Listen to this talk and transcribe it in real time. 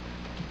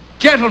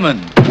Gentlemen,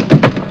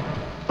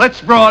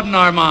 let's broaden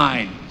our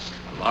minds.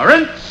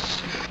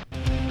 Lawrence?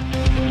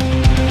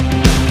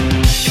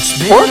 It's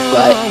been a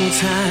long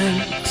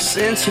time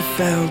since you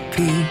felt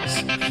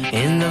peace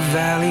in the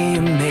valley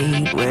you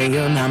made where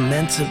you're not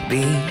meant to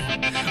be,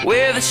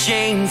 where the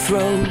shame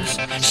throws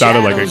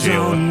Sounded like a shadows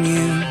Gala. on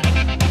you.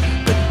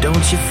 But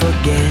don't you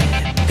forget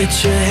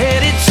that you're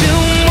headed to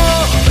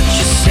more, but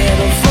you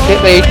settle for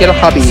Can't make it a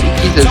hobby.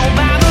 Jesus. Don't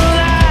buy the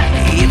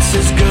lie, it's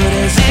as good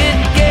as it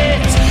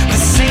gets. The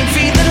same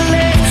feet that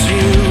left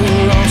you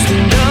lost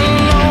and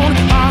alone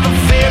are the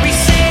very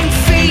same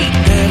feet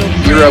that'll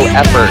bring Zero you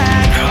effort.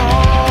 back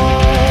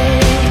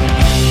home.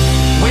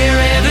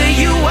 Wherever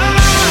you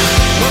are,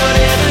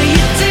 whatever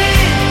you did,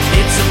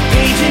 it's a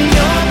page in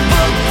your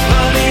book,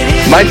 but it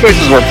is My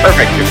choices were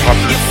perfect. your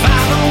father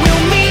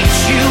will meet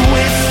you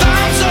with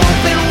arms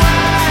open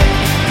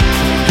wide.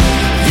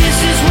 This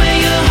is where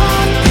your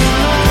heart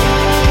belongs.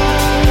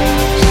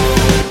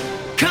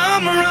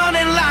 Come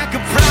running like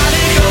a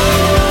prodigal.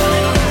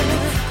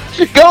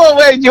 Go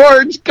away,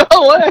 George. Go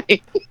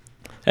away.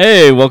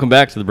 Hey, welcome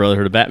back to the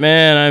Brotherhood of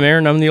Batman. I'm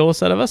Aaron. I'm the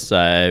oldest out of us.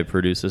 I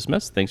produce this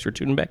mess. Thanks for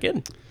tuning back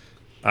in.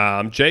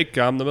 I'm Jake.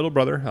 I'm the middle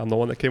brother. I'm the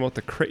one that came up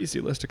with the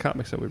crazy list of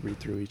comics that we read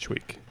through each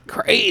week.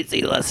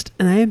 Crazy list.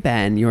 And I'm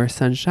Ben, your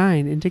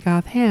sunshine into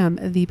Gotham,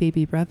 the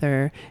baby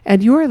brother.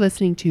 And you're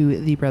listening to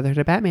The Brotherhood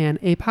of Batman,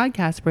 a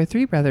podcast where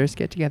three brothers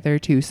get together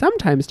to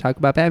sometimes talk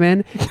about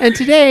Batman. And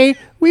today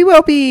we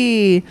will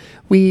be.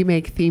 We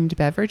make themed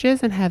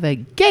beverages and have a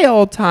gay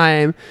old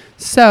time.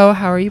 So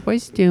how are you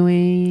boys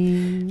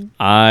doing?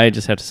 I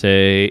just have to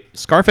say,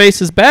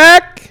 Scarface is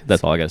back.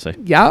 That's all I got to say.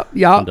 Yup.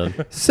 I'm done.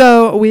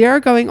 So we are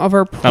going over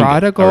How are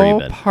Prodigal you,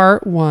 Ben?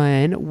 Part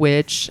 1,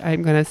 which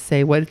I'm going to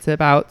say what it's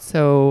about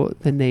so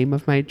the name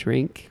of my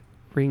drink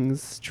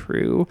rings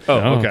true. Oh,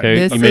 okay.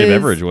 This You made a is-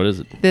 beverage. What is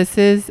it? This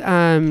is,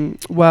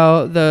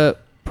 the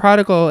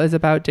Prodigal is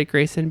about Dick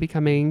Grayson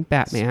becoming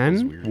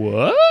Batman.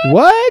 What?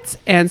 What?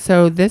 And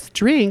so this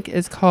drink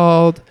is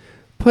called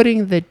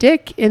Putting the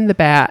Dick in the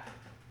Bat.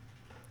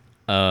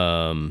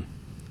 I'm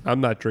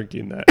not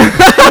drinking that.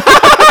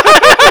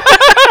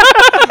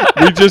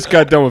 We just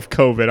got done with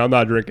COVID. I'm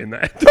not drinking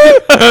that.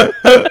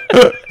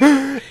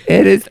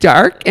 It is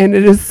dark and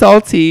it is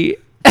salty.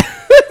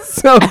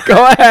 So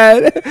go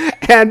ahead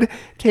and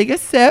take a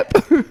sip.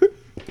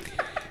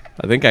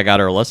 I think I got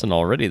our lesson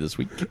already this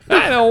week.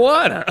 I don't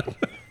wanna.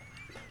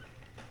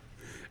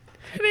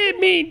 I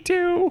didn't mean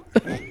to.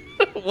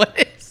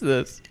 What is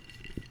this?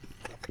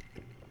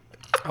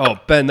 Oh,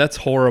 Ben, that's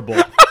horrible.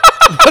 What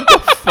the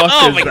fuck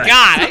Oh is my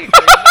that?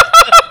 God.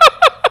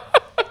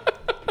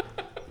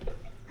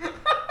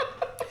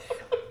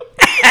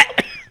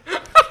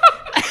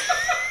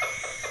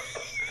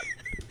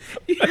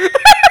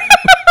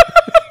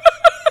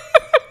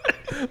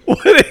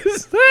 What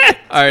is that?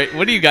 All right,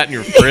 what do you got in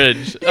your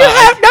fridge? You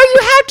have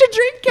to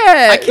drink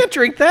it. I can't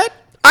drink that.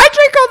 I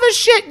drink all the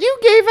shit you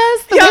gave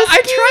us. The Yeah, whiskey.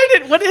 I tried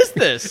it. What is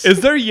this?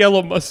 Is there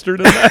yellow mustard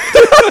in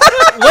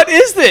that? What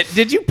is it?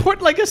 Did you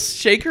put like a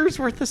shaker's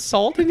worth of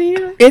salt in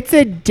here? It's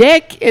a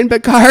dick in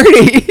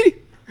Bacardi.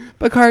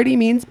 Bacardi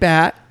means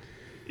bat.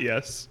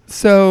 Yes.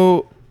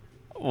 So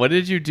What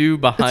did you do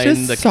behind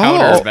just the salt.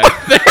 counter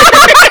back there?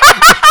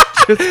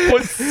 Just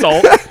put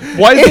salt.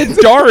 Why is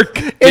it dark?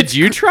 Did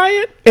you try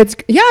it? it's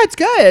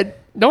good.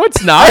 No,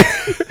 it's not.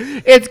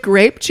 It's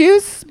grape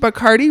juice,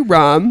 Bacardi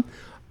rum,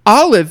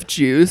 olive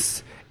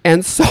juice,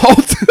 and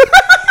salt.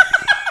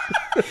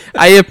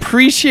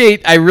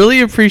 I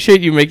really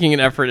appreciate you making an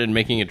effort in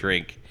making a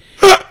drink.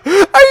 Are you not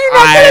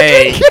gonna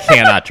I drink it?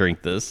 cannot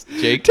drink this,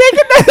 Jake.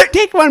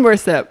 Take one more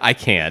sip. I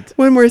can't.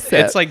 One more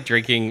sip. It's like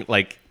drinking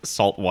like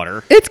salt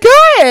water. It's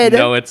good.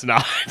 No, it's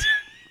not.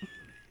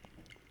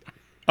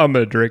 I'm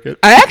gonna drink it.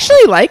 I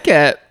actually like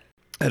it.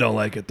 I don't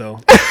like it though.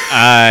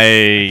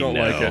 I Don't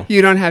know. like it.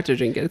 You don't have to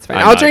drink it. It's fine.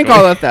 I'm I'll not drink going.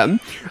 all of them.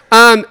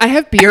 I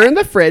have beer in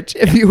the fridge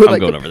if you would I'm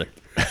like. going over there.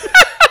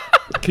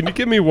 Can you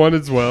give me one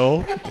as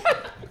well?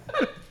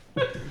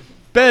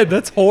 Ben,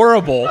 that's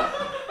horrible.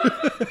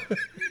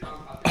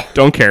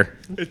 Don't care.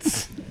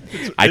 It's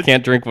I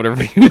can't drink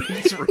whatever you make.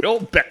 it's real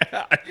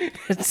bad.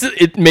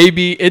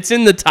 It's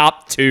in the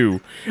top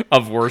 2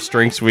 of worst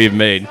drinks we've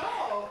made.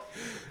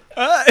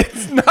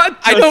 It's not.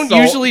 I don't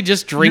usually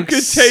just drink You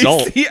could taste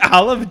salt. the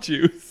olive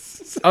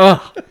juice.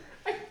 Ugh.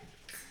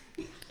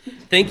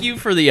 Thank you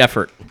for the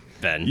effort,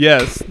 Ben.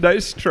 Yes,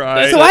 nice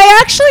try. So I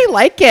actually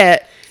like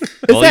it.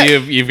 Well, that-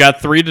 you've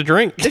got 3 to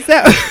drink. Is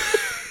that?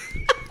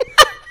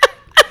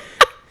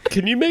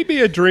 Can you make me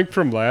a drink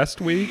from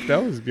last week?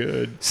 That was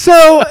good.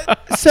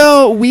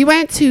 So we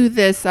went to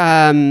this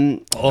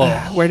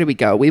where did we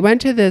go? We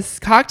went to this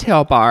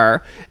cocktail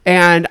bar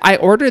and I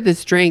ordered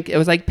this drink. It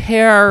was like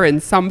pear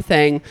and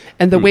something,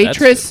 and the that's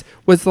waitress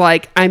was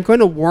like, "I'm going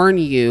to warn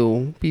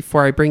you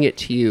before I bring it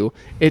to you.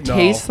 It No.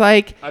 tastes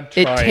like I'm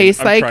trying. it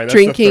tastes I'm like trying. That's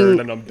the drinking." third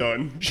and I'm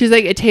done. She's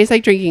like, "It tastes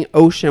like drinking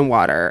ocean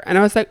water." And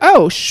I was like,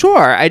 "Oh,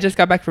 sure." I just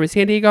got back from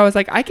San Diego. I was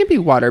like, "I can be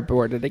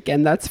waterboarded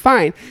again. That's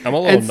fine." I'm a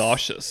little And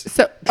nauseous.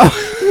 So,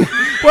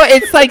 well,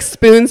 it's like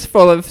spoons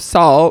full of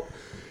salt.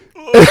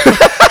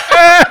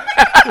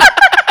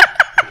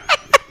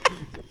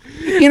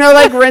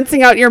 like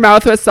rinsing out your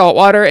mouth with salt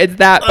water. It's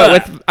that, but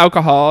with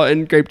alcohol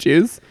and grape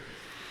juice.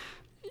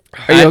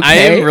 Are you okay? I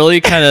am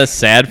really kind of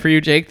sad for you,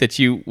 Jake, that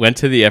you went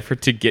to the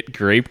effort to get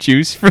grape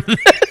juice for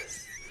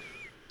this.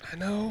 I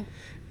know.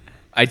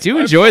 I do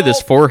enjoy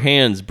this Four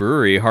Hands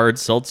Brewery hard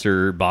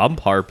seltzer bomb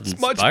harp It's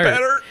inspired. much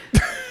better.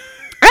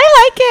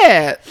 I like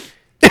it.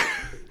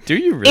 Do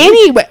you really?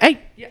 Anyway,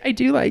 I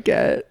do like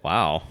it.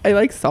 Wow. I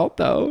like salt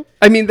though.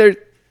 I mean,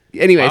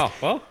 anyways. Wow.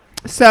 Well,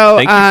 So,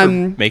 thank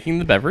you for making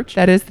the beverage.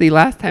 that is the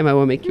last time I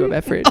will make you a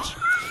beverage.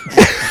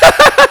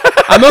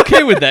 I'm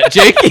okay with that,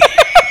 Jake.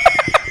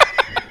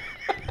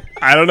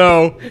 I don't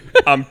know.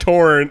 I'm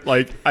torn.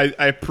 Like, I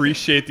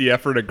appreciate the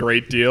effort a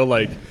great deal.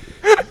 Like,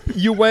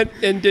 you went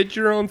and did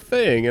your own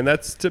thing, and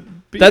that's to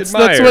be That's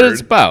admired. what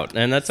it's about,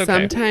 and that's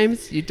okay.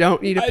 Sometimes you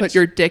don't need to I put just-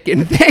 your dick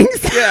in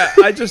things. Yeah,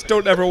 I just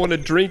don't ever want to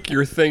drink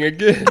your thing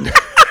again.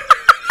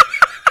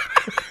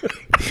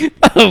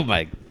 Oh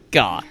my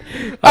god.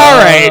 All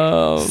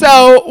right.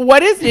 So,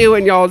 what is new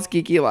in y'all's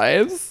geeky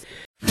lives?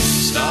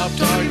 Stop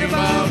talking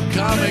about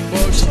comic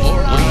books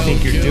or what do you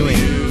think you're doing,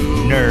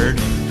 nerd?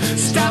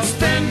 Stop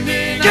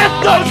spending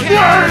all those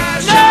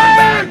words,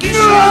 nerd!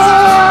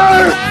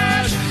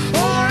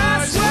 Or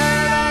I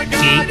swear to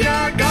God,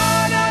 you're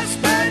gonna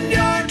spend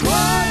your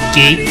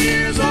 20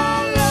 years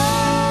alone.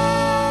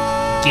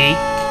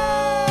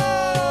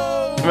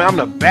 I'm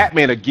the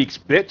Batman of geeks,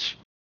 bitch.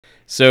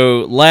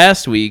 So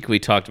last week we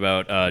talked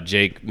about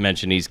Jake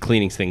mentioned he's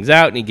cleaning things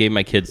out, and he gave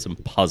my kids some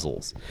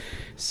puzzles.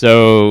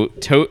 So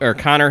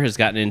Connor has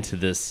gotten into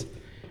this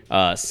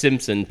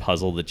Simpson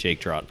puzzle that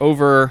Jake brought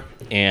over,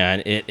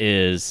 and it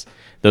is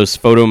those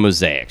photo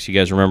mosaics. You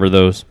guys remember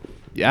those?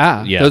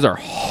 Yeah. Yeah. Those are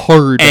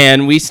hard.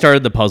 And we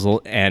started the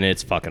puzzle, and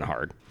it's fucking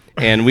hard.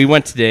 And we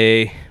went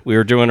today. We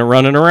were doing a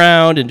running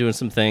around and doing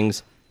some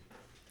things.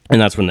 And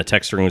that's when the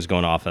text ring was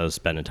going off. I was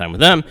spending time with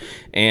them.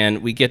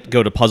 And we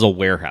go to Puzzle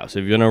Warehouse.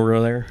 Have you been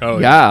over there? Oh,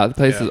 yeah, the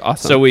place is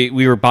awesome. So we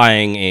were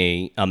buying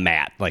a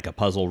mat, like a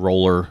puzzle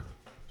roller,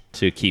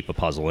 to keep a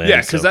puzzle in. Yeah,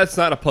 because so- that's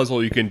not a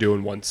puzzle you can do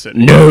in one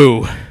sitting.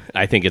 No.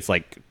 I think it's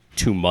like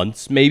 2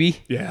 months,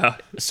 maybe. Yeah.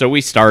 So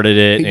we started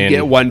it. you and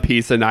get one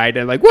piece a night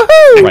and like, woohoo!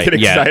 Right, Get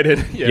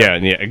excited. Yeah,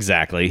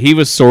 exactly. He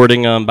was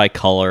sorting them by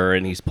color,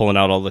 and he's pulling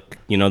out all the,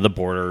 the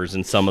borders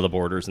and some of the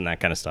borders and that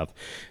kind of stuff.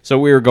 So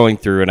we were going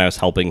through, and I was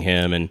helping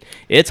him, and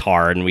it's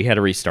hard, and we had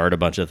to restart a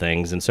bunch of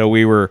things, and so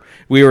we were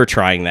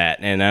trying that,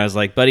 and I was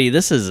like, buddy,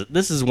 this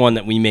is one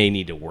that we may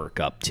need to work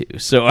up to.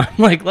 So I'm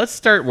like, let's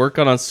start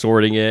working on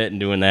sorting it and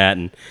doing that,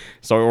 and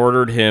so I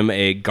ordered him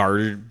a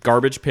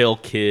Garbage Pail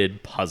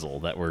Kid puzzle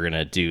that we're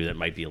gonna do that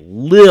might be a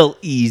little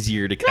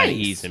easier to kind of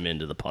ease him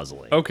into the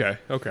puzzling. Okay.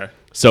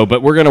 So,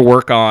 but we're going to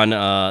work on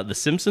the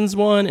Simpsons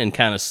one and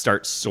kind of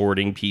start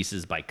sorting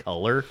pieces by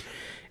color.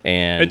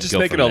 And just go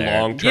make from it a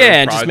there. long-term Yeah,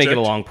 and just make it a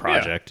project. long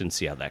project and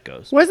see how that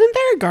goes. Wasn't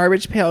there a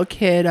Garbage Pail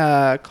Kid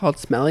called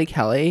Smelly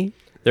Kelly?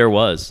 There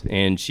was,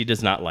 and she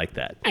does not like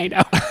that. I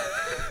know.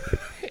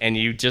 And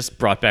you just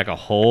brought back a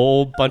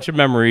whole bunch of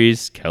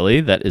memories,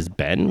 Kelly. That is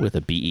Ben with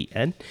a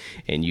B-E-N.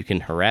 And you can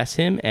harass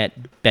him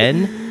at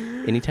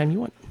Ben anytime you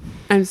want.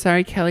 I'm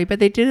sorry, Kelly, but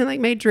they didn't like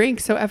my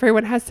drink, so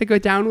everyone has to go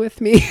down with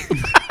me.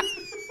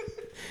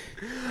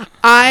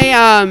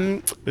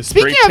 This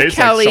Speaking drink of tastes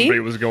Kelly, like somebody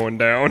was going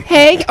down.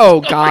 hey,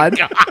 oh God,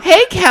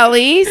 hey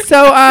Kelly.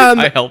 So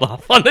I held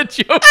off on the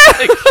joke.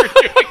 Thanks for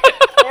doing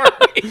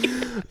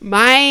it for me.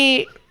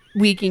 my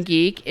Week in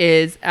Geek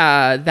is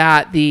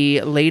that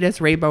the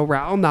latest Rainbow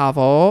Rowell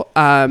novel,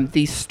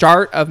 the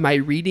start of my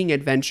reading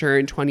adventure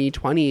in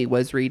 2020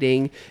 was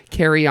reading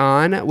Carry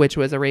On, which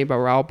was a Rainbow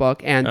Rowell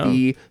book, and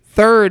the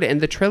third in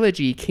the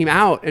trilogy came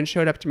out and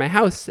showed up to my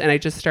house, and I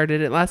just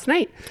started it last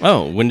night.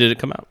 Oh, when did it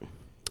come out?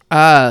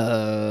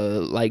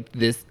 Like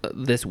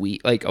this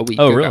week, like a week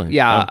Oh, ago. really?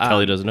 Yeah. Oh,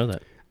 Kelly doesn't know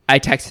that. I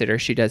texted her.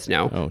 She does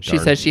know. Oh, she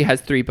darn. says she has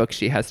 3 books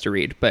she has to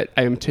read, but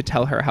I am to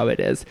tell her how it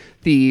is.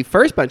 The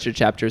first bunch of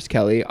chapters,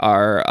 Kelly,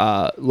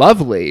 are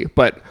lovely,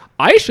 but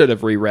I should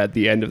have reread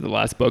the end of the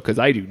last book because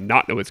I do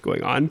not know what's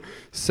going on.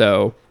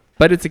 So,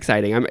 but it's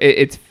exciting.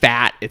 It's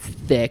fat, it's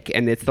thick,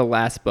 and it's the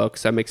last book.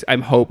 So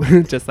I'm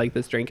hoping, just like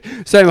this drink.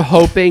 So I'm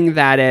hoping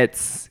that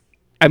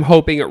I'm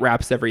hoping it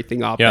wraps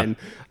everything up. Yeah.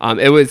 And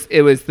it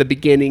was the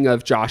beginning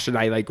of Josh and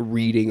I like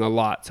reading a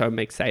lot. So I'm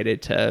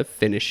excited to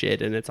finish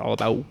it. And it's all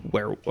about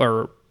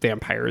or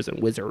vampires and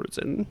wizards,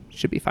 and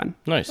should be fun.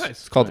 Nice.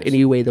 It's called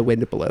Any Way the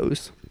Wind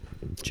Blows.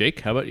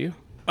 Jake, how about you?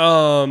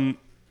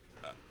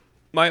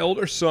 My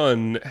older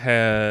son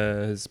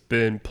has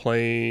been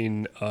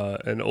playing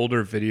an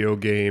older video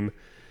game.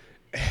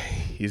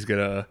 He's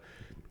gonna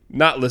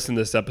not listen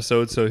to this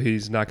episode, so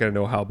he's not gonna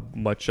know how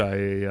much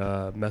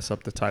I mess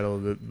up the title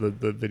of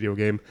the video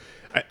game.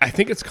 I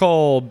think it's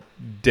called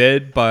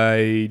Dead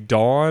by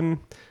Dawn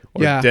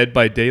or Yeah. Dead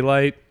by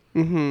Daylight.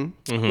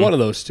 Mm-hmm. One of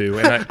those two.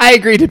 And I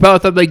agreed to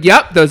both. I'm like,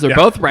 yep, those are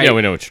both right. Yeah,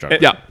 we know what you're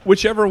talking about. yeah,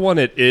 whichever one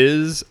it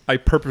is, I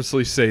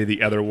purposely say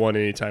the other one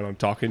anytime I'm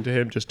talking to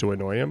him just to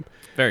annoy him.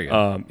 Very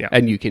good. Yeah.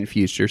 And you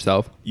confused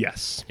yourself.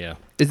 Yes. Yeah.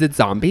 Is it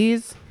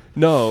zombies?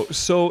 No.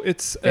 So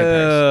it's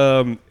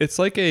Vampires. it's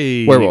like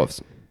a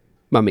Werewolves.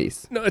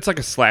 Mummies. No, it's like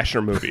a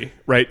slasher movie,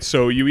 right?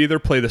 So you either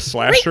play the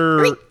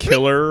slasher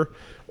killer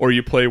or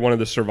you play one of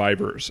the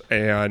survivors,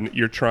 and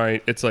you're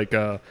trying. It's like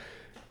a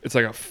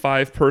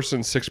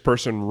 5-person,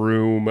 6-person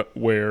room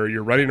where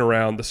you're running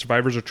around. The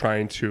survivors are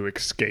trying to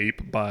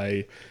escape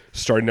by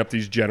starting up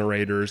these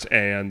generators,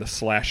 and the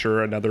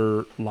slasher,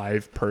 another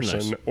live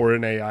person or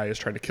an AI, is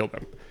trying to kill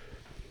them.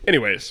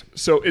 Anyways,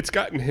 so it's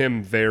gotten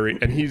him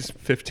and he's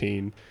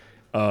 15.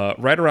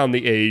 Right around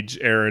the age,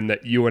 Aaron,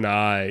 that you and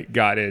I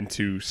got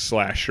into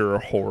slasher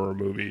horror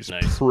movies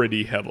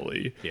pretty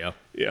heavily. Yeah.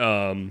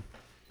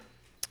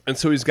 And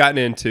so he's gotten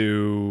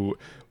into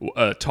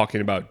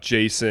talking about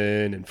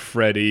Jason and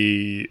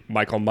Freddy,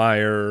 Michael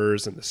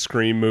Myers, and the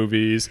Scream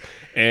movies.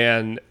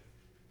 And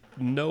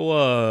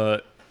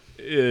Noah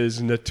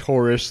is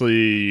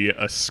notoriously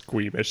a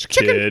squeamish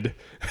kid.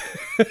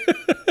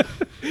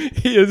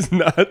 He is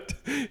not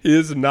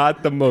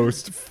the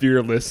most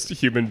fearless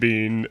human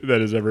being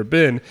that has ever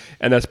been,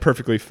 and that's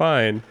perfectly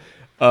fine.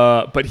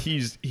 But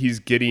he's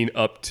getting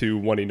up to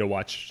wanting to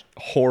watch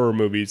horror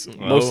movies,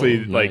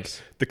 mostly like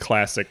the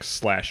classic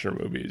slasher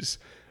movies.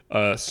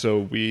 So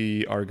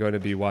we are going to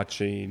be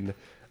watching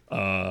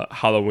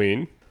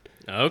Halloween.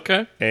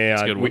 Okay.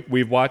 And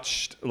we've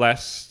watched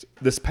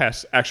this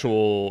past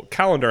actual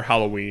calendar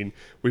Halloween,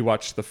 we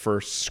watched the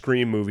first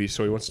Scream movie,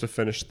 so he wants to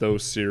finish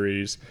those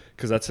series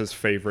because that's his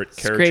favorite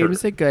character.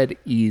 Scream's a good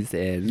ease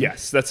in.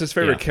 Yes, that's his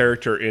favorite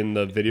character in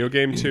the video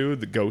game too.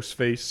 The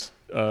Ghostface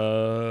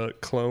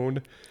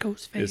clone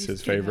is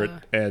his favorite,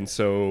 and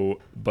so.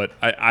 But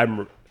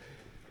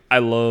I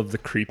love the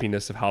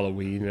creepiness of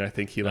Halloween, and I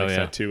think he likes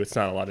that too. It's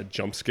not a lot of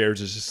jump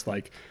scares; it's just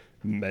like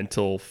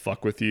mental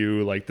fuck with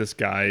you. Like this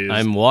guy is.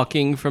 I'm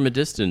walking from a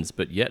distance,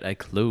 but yet I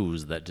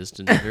close that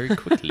distance very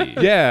quickly.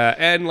 Yeah,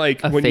 and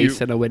like when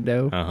face in a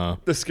window.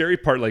 The scary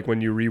part, like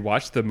when you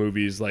rewatch the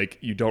movies, like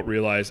you don't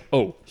realize,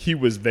 oh, he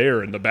was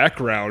there in the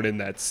background in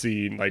that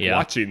scene, like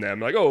watching them.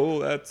 Like, oh,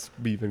 that's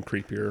even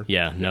creepier.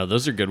 Yeah, no,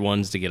 those are good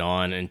ones to get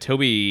on. And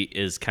Toby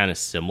is kind of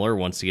similar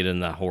once you get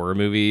into horror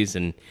movies,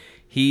 and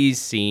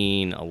he's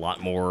seen a lot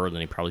more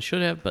than he probably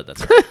should have, but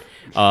that's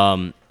all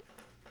right.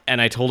 And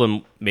I told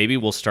him maybe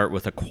we'll start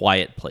with A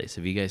Quiet Place.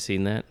 Have you guys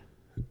seen that?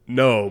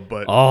 No,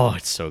 but oh,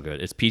 it's so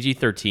good. It's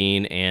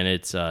PG-13, and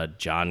it's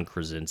John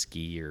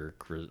Krasinski or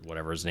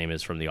whatever his name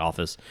is from The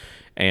Office.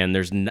 And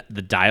there's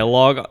the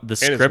dialogue, the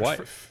script. And his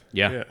wife.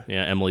 Yeah,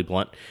 Emily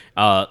Blunt.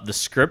 The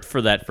script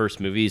for that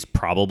first movie is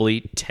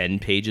probably 10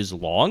 pages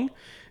long,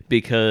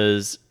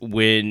 because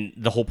when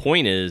the whole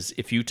point is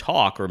if you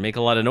talk or make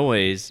a lot of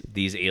noise,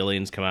 these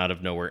aliens come out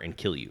of nowhere and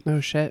kill you. Oh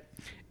shit.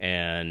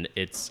 And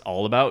it's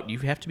all about you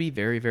have to be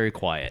very, very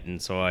quiet.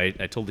 And so I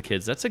told the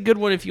kids that's a good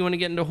one if you want to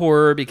get into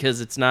horror,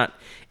 because it's not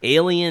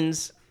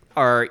aliens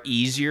are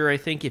easier, I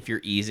think, if you're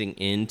easing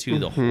into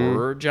the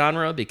horror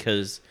genre,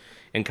 because,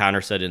 and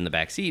Connor said in the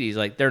back seat, he's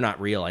like, they're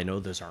not real. I know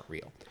those aren't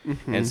real.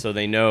 And so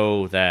they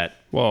know that.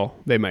 Well,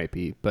 they might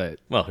be, but.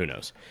 Well, who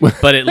knows?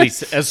 But at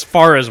least as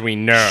far as we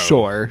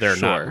know, they're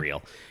not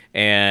real.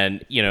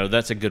 And,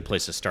 that's a good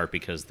place to start,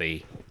 because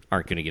they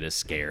aren't going to get as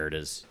scared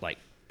as, like,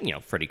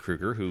 Freddy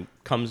Krueger, who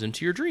comes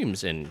into your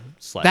dreams and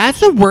slashes. That's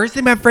the worst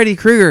thing about Freddy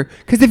Krueger,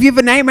 because if you have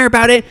a nightmare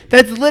about it,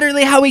 that's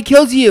literally how he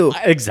kills you.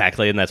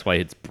 Exactly, and that's why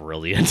it's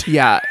brilliant.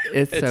 Yeah,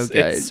 it's so good.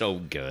 It's so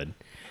good.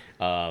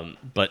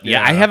 But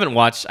yeah, I haven't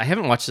watched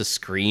the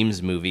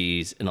Screams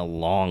movies in a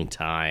long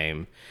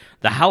time.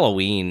 The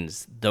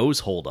Halloweens, those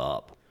hold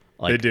up.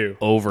 Like, they do.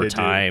 Over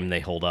time,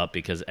 they hold up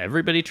because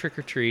everybody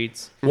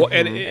trick-or-treats. Well,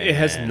 and it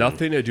has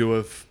nothing to do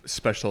with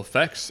special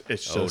effects.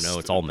 It's just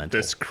it's all mental.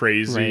 This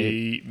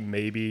crazy,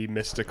 maybe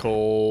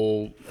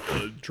mystical,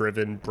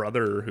 driven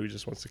brother who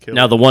just wants to kill.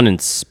 Now, the one in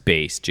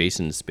space,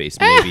 Jason's space,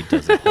 maybe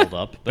doesn't hold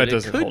up. But that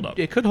doesn't hold up.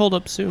 It could hold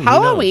up soon.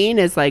 Halloween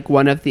is like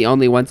one of the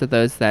only ones of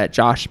those that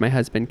Josh, my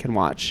husband, can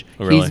watch.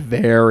 Oh, really? He's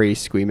very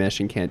squeamish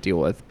and can't deal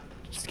with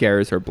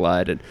scares or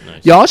blood. And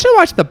y'all should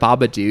watch The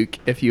Babadook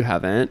if you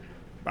haven't.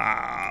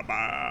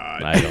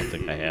 I don't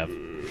think I have.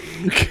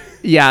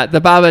 Yeah, The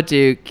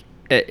Babadook,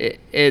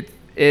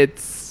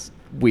 it's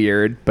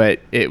weird,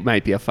 but it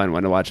might be a fun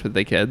one to watch with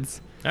the kids.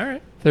 All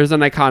right. There's an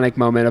iconic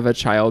moment of a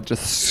child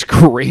just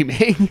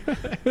screaming.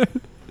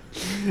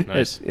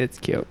 Nice. It's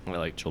cute. I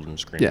like children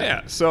screaming.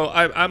 Yeah, so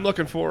I'm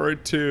looking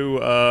forward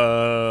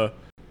to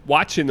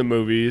watching the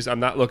movies. I'm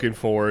not looking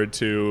forward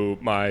to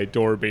my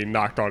door being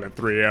knocked on at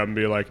 3 a.m. and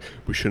be like,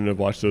 we shouldn't have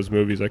watched those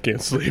movies. I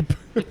can't sleep.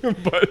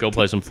 But go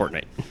play some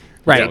Fortnite.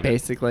 Right,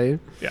 basically.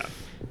 Yeah.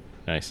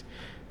 Nice.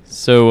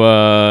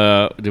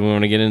 So, do we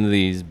want to get into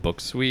these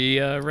books we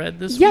read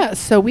this week? Yeah,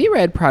 so we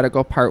read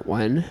Prodigal Part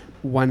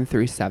 1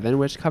 through 7,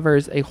 which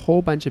covers a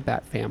whole bunch of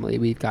Bat Family.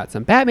 We've got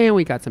some Batman,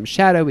 we got some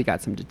Shadow, we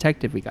got some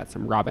Detective, we got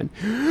some Robin.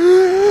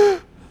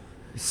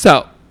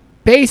 So,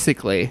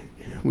 basically,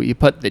 we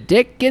put the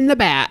dick in the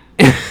bat.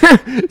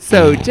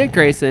 So Dick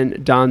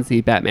Grayson dons the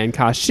Batman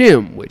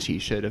costume, which he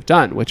should have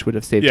done, which would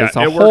have saved us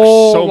a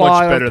whole so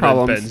lot much better of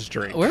problems. than Ben's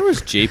drink. Where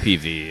was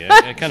JPV?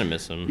 I kind of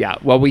miss him. Yeah,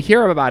 well, we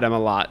hear about him a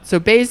lot. So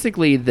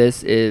basically,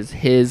 this is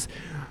his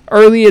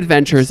early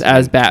adventures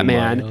as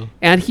Batman,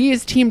 and he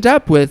is teamed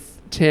up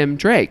with Tim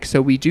Drake.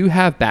 So we do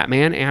have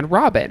Batman and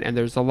Robin, and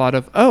there's a lot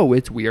of, oh,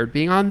 it's weird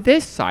being on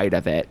this side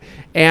of it.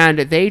 And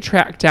they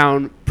track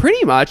down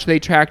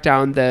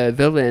the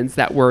villains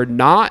that were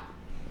not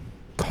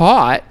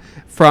caught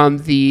from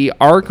the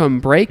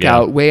Arkham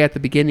breakout way at the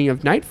beginning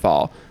of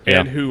Nightfall.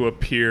 And who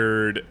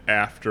appeared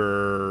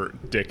after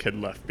Dick had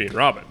left being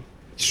Robin.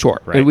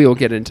 Sure, Right. and we will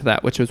get into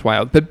that, which was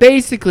wild. But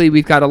basically,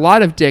 we've got a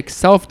lot of Dick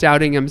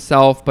self-doubting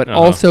himself, but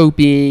also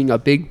being a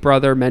big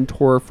brother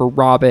mentor for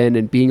Robin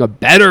and being a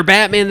better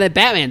Batman than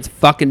Batman's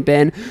fucking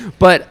been.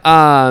 But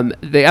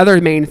the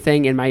other main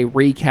thing in my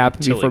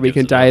recap before we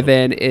can dive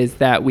in is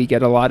that we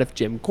get a lot of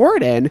Jim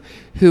Gordon,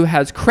 who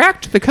has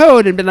cracked the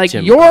code and been like,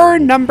 Jim you're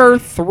Gordon. number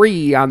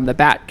 3 on the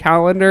Bat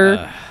calendar.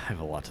 I have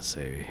a lot to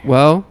say.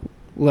 Well,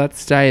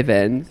 let's dive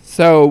in.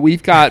 So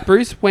we've got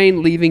Bruce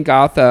Wayne leaving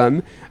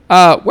Gotham.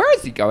 Where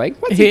is he going?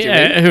 What's he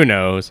doing? Who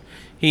knows?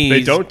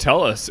 They don't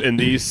tell us in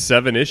these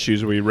 7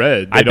 issues we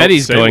read. I bet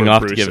he's going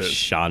off to Bruce give is.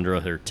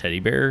 Chandra her teddy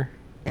bear.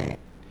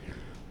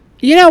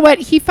 You know what?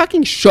 He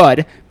fucking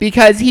should,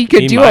 because he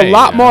could do might, a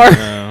lot I more. don't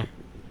know.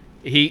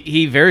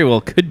 He very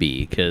well could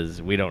be,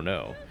 because we don't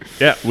know.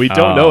 Yeah, we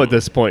don't know at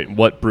this point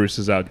what Bruce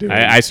is out doing.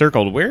 I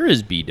circled, where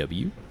is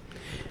BW?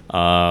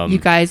 You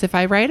guys, if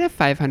I write a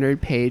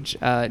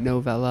 500-page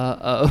novella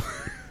of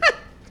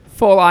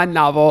full-on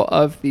novel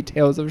of the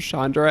Tales of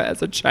Chandra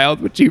as a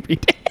child, would you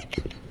read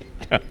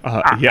it?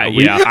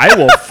 I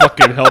will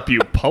fucking help you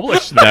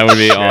publish that. That would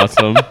be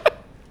awesome.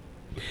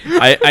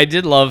 I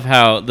did love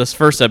how this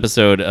first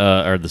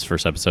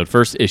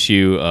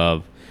issue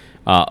of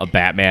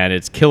Batman,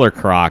 it's Killer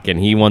Croc, and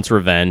he wants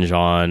revenge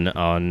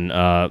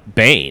on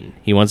Bane.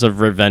 He wants a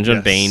revenge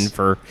on Bane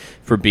for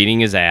beating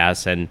his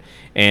ass,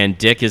 and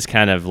Dick is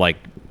kind of like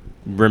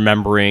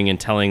remembering and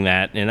telling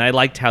that, and I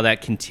liked how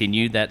that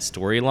continued that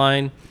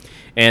storyline.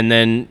 And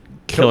then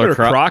Killer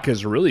Croc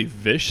is really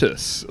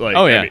vicious.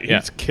 Like,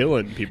 he's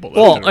killing people.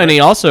 Well, and he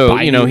also,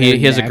 he their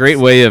has a necks. great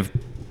way of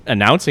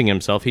announcing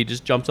himself. He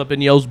just jumps up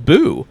and yells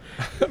 "boo,"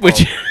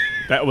 which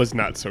that was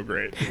not so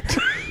great.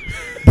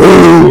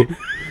 Boo!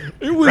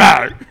 It was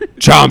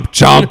Chomp,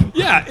 chomp.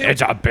 yeah,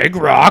 it's a big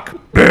rock.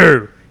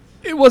 Boo.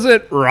 It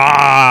wasn't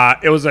rah.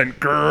 It wasn't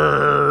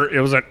grrr.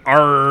 It wasn't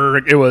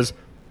arg. It was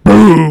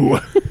boo.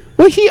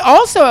 Well, he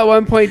also at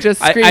one point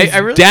just screams I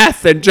really-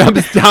 death and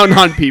jumps down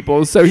on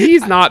people, so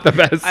he's not the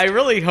best. I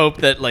really hope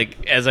that,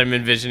 like, as I'm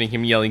envisioning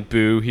him yelling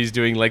 "boo," he's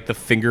doing like the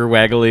finger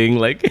waggling,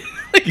 like.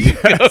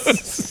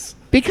 Yes.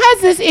 Because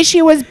this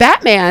issue was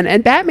Batman,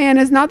 and Batman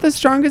is not the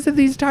strongest of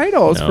these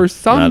titles No, for not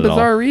some at all.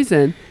 bizarre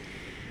reason.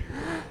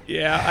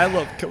 Yeah, I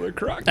love Killer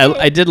Croc.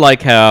 I did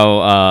like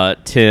how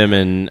Tim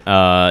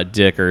and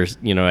Dick are,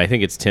 I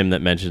think it's Tim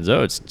that mentions,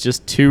 it's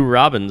just 2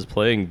 Robins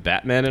playing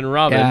Batman and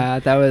Robin. Yeah,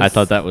 that was. I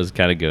thought that was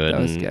kind of good.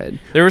 That was and good.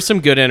 There was some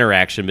good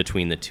interaction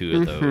between the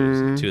two of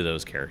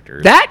those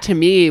characters. That to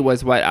me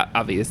was what,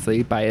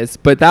 obviously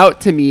biased, but that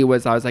to me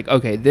was, I was like,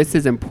 okay, this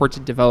is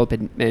important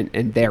development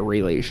in their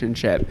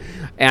relationship.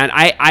 And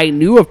I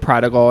knew of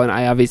Prodigal, and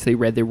I obviously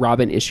read the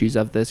Robin issues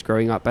of this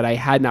growing up, but I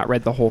had not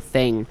read the whole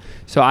thing.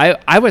 So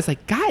I was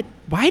like, God,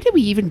 why did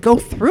we even go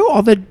through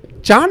all the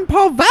John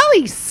Paul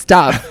Valley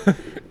stuff?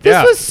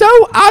 This was so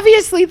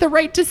obviously the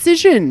right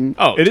decision.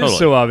 Oh, It is totally.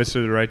 so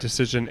obviously the right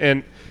decision.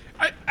 And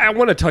I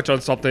want to touch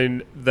on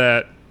something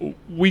that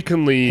we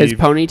can leave His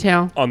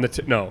ponytail? on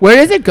the no. Where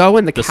does it go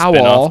in the, the cowl?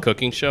 spin-off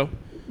cooking show,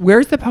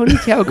 Where's the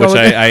ponytail which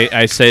going?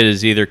 I say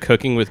is either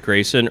Cooking with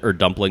Grayson or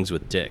Dumplings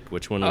with Dick.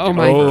 Which one? Would Oh you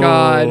my go for?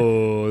 God.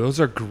 Oh, those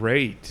are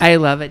great. I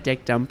love it,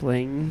 Dick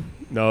Dumpling.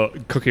 No,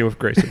 Cooking with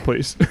Grayson,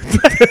 please.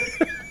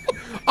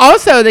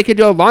 Also, they could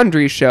do a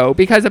laundry show,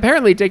 because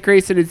apparently Dick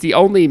Grayson is the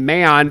only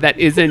man that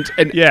isn't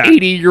an Yeah.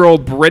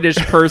 80-year-old British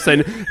person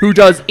who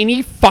does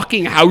any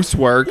fucking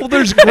housework. Well,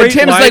 there's And great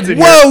Tim's lines like,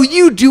 in whoa,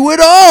 you do it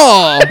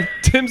all.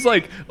 Tim's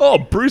like, oh,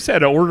 Bruce had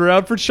to order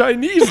out for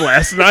Chinese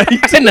last night.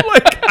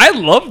 Like, I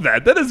love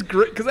that. That is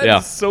great, because that is Yeah.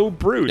 so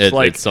Bruce. It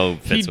like, so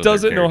fits he with their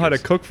doesn't know how to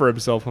characters. cook for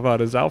himself about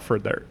his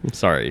Alfred there.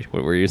 Sorry,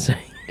 what were you saying?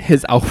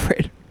 His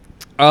Alfred.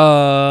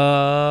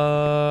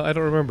 I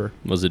don't remember.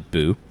 Was it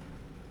Boo?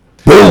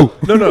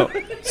 No.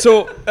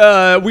 So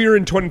we are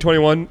in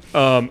 2021.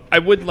 I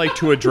would like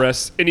to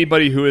address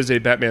anybody who is a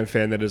Batman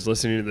fan that is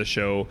listening to the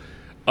show.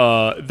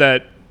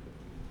 That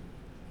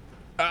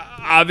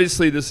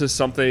obviously this is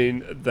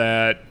something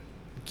that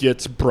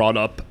gets brought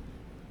up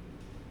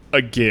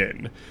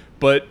again,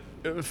 but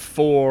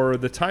for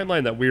the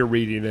timeline that we're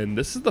reading in,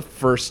 this is the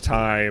first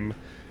time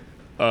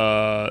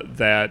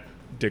that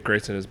Dick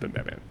Grayson has been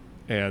Batman,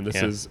 and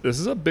this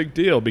is a big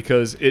deal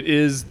because it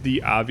is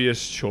the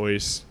obvious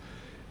choice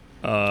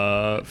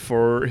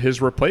for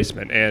his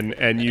replacement,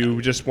 and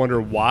you just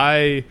wonder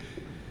why,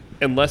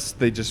 unless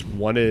they just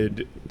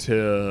wanted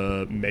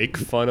to make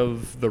fun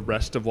of the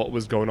rest of what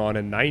was going on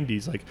in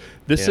 90s. Like,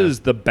 this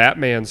is the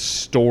Batman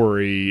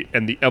story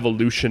and the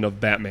evolution of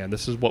Batman.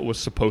 This is what was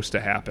supposed to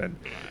happen.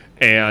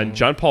 And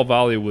John Paul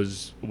Valley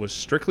was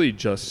strictly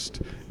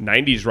just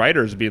 90s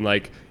writers being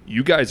like,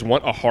 you guys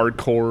want a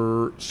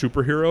hardcore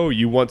superhero?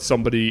 You want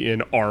somebody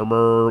in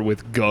armor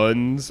with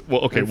guns?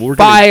 Well, okay, we're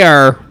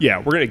Fire.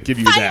 we're gonna give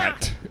you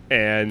that.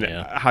 And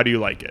how do you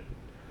like it?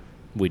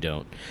 We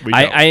don't. We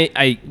don't.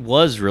 I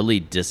was really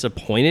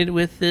disappointed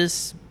with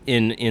this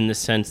in the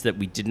sense that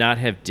we did not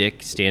have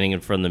Dick standing in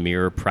front of the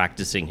mirror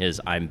practicing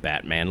his "I'm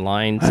Batman"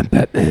 lines. I'm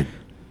Batman.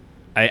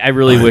 I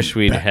really wish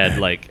we'd had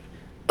like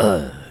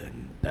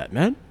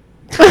Batman.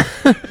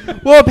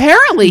 Well,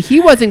 apparently he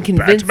wasn't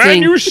convincing.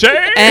 Batman, you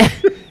say?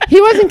 He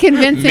wasn't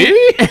convincing.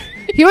 Me?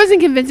 He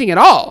wasn't convincing at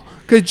all.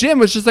 Because Jim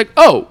was just like,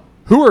 "Oh,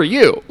 who are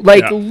you?"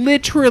 Like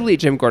literally,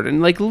 Jim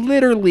Gordon. Like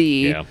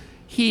literally, Yeah.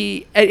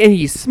 and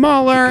he's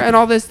smaller and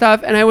all this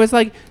stuff. And I was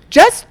like,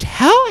 just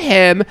tell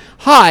him,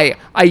 "Hi,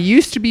 I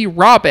used to be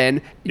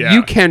Robin. Yeah.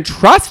 You can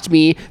trust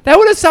me." That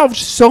would have solved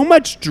so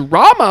much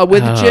drama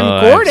with Jim I have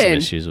some Gordon.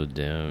 issues with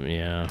Dim.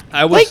 Yeah.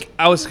 I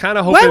was kind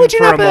of why hoping would you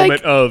for not a be moment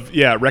like-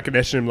 of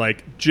recognition.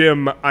 Like,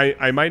 Jim,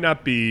 I might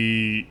not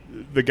be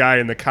the guy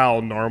in the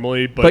cowl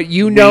normally, but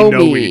you we know know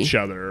me. each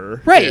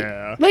other, Right.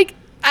 Yeah. Like,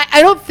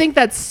 I don't think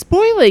that's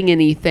spoiling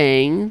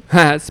anything.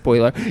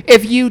 Spoiler.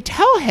 If you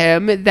tell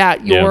him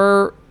that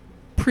you're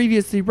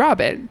previously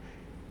Robin.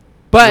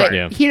 But Right.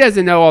 Yeah. he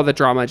doesn't know all the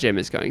drama Jim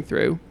is going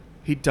through.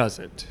 He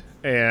doesn't.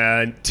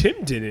 And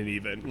Tim didn't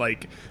even.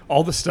 Like,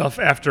 all the stuff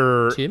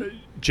after Tim?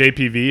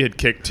 JPV had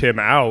kicked Tim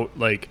out,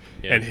 like,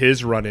 Yeah. and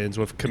his run-ins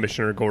with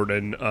Commissioner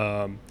Gordon,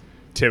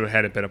 Tim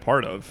hadn't been a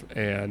part of.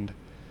 And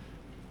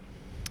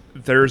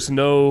there's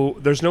no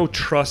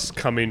trust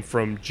coming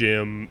from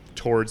Jim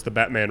towards the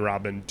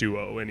Batman-Robin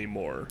duo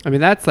anymore. I mean,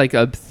 that's like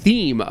a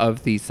theme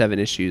of these 7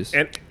 issues.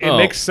 And it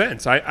makes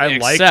sense. I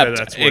like that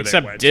that's where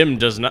they went. Dim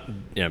does not.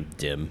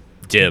 Dim.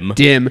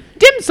 Dim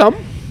sum.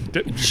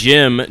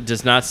 Jim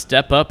does not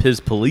step up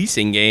his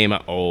policing game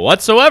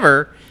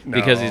whatsoever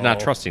because he's not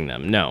No. trusting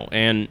them. No.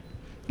 And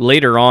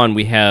later on,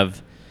 we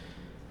have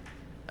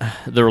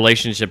the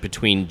relationship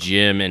between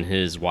Jim and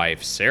his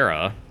wife,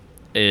 Sarah,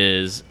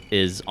 is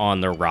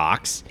on the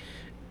rocks.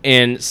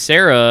 And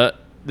Sarah,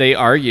 they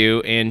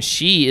argue, and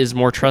she is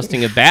more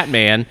trusting of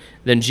Batman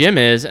than Jim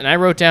is. And I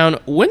wrote down,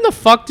 when the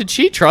fuck did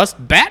she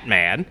trust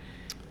Batman?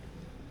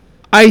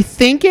 I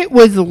think it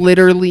was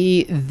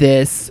literally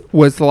this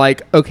was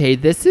like, okay,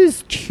 this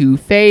is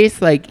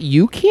Two-Face. Like,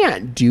 you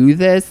can't do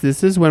this.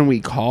 This is when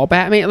we call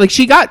Batman. Like,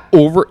 she got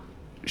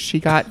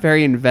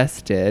very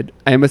invested.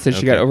 I almost said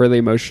she got overly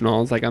emotional.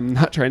 I was like, I'm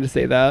not trying to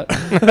say that.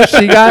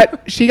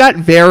 she got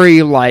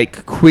very,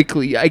 like,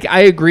 quickly. I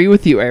agree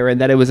with you, Aaron,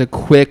 that it was a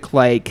quick,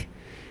 like,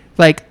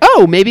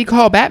 oh, maybe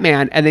call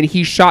Batman, and then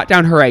he shot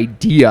down her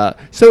idea.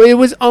 So it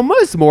was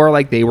almost more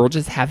like they were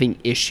just having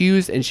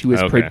issues, and she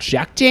was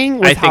projecting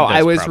with how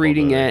I was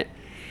reading it.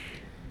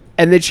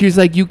 And then she was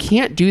like, you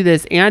can't do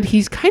this, and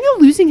he's kind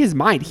of losing his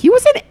mind. He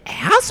was an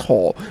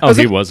asshole.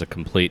 He was a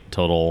complete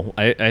total.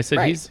 I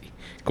said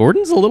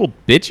Gordon's a little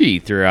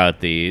bitchy throughout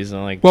these.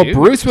 I'm like, well, dude.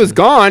 Bruce was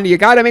gone. You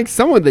got to make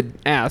someone the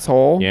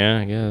asshole. Yeah,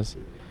 I guess.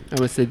 I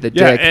would say the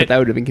dick, but that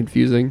would have been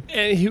confusing.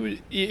 And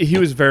he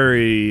was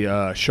very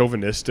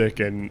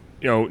chauvinistic and,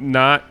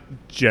 not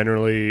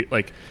generally,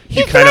 like...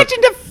 He threatened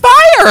to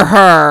fire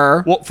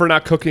her! Well, for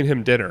not cooking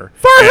him dinner.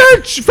 From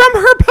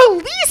her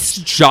police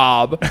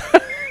job!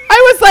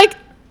 I was like,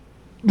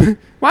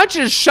 why don't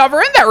you just shove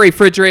her in that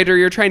refrigerator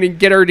you're trying to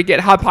get her to get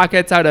Hot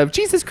Pockets out of?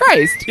 Jesus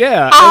Christ.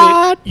 Yeah.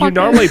 Hot you Pockets.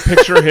 normally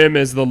picture him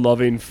as the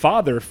loving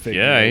father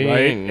figure,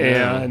 right?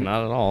 And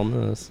not at all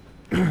in this.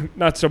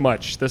 Not so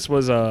much. This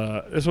was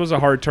a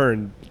hard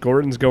turn.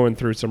 Gordon's going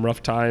through some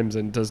rough times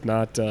and does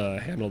not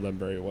handle them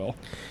very well.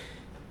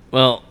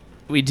 Well,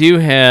 we do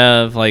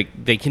have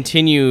they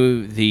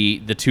continue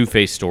the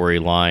Two-Face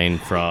storyline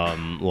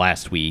from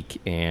last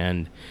week,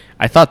 and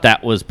I thought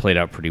that was played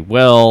out pretty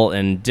well.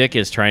 And Dick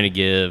is trying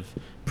to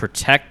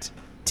protect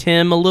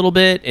Tim a little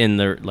bit, and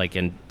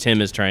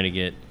Tim is trying to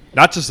get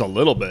not just a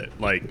little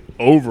bit, like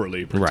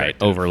overly protective. Right,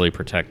 overly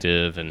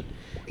protective, and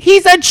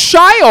he's a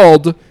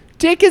child.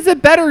 Dick is a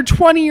better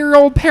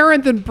 20-year-old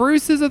parent than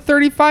Bruce is a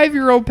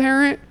 35-year-old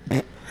parent.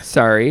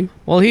 Sorry.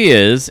 Well, he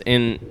is,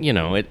 and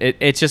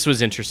it just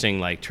was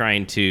interesting,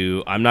 trying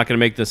to. I'm not going to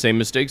make the same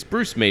mistakes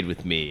Bruce made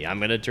with me. I'm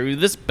going to do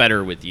this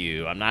better with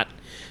you. I'm not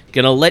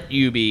going to let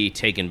you be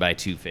taken by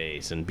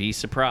Two-Face and be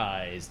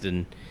surprised,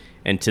 and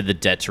to the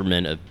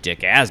detriment of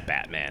Dick as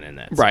Batman in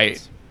that sense.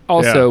 Right.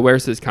 Also,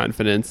 where's his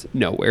confidence?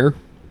 Nowhere.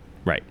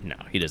 Right. No,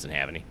 he doesn't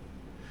have any.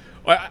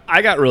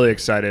 I got really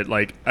excited.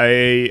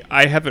 I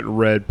haven't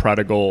read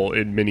Prodigal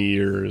in many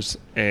years,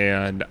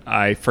 and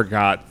I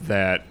forgot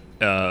that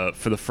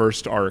for the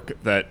first arc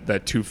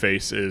that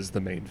Two-Face is the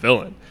main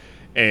villain,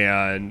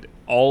 and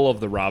all of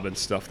the Robin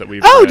stuff that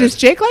we've read. Does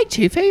Jake like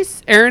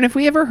Two-Face? Aaron, have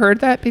we ever heard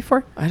that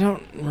before? I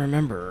don't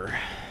remember.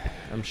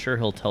 I'm sure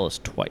he'll tell us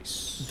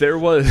twice. There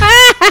was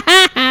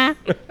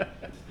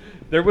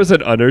there was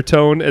an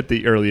undertone at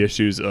the early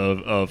issues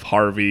of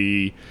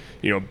Harvey,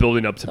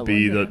 building up to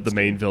be the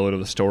main villain of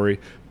the story.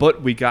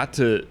 But we got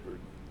to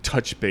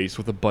touch base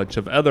with a bunch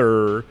of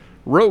other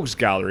Rogues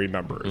Gallery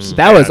members.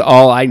 That was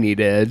all I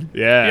needed.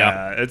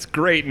 Yeah, it's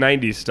great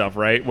 90s stuff,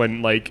 right?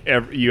 When like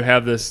you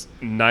have this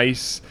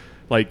nice,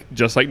 like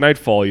just like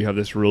Nightfall, you have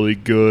this really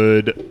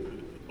good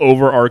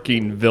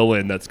overarching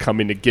villain that's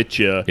coming to get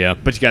you. Yeah.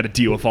 But you got to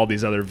deal with all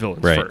these other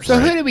villains Right. first. So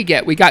who did we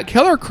get? We got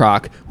Killer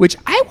Croc, which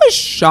I was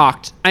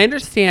shocked. I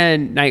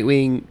understand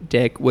Nightwing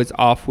Dick was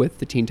off with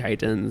the Teen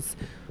Titans.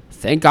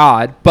 Thank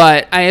God.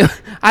 But I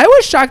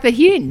was shocked that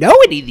he didn't know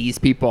any of these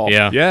people.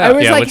 Yeah. Yeah. I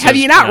was like, which have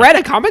is- you not yeah. read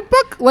a comic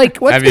book? Like,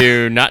 what's Have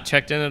you not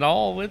checked in at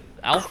all with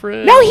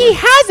Alfred? No, he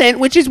hasn't,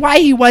 which is why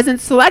he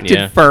wasn't selected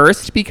Yeah.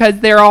 first, because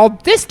they're all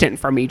distant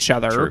from each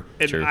other. True.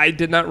 And True. I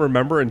did not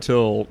remember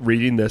until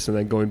reading this and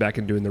then going back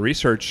and doing the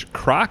research.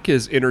 Croc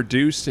is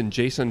introduced in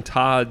Jason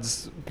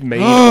Todd's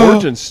main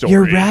origin story.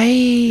 You're right.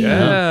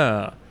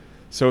 Yeah.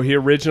 So he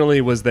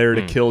originally was there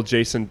to kill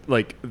Jason,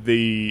 like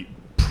the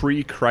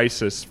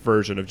pre-crisis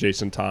version of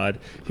Jason Todd.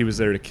 He was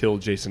there to kill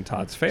Jason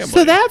Todd's family.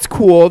 So that's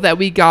cool that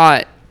we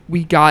got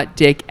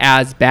Dick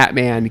as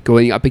Batman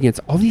going up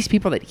against all these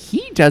people that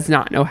he does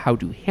not know how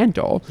to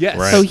handle. Yes.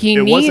 Right. So he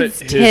It wasn't needs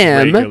his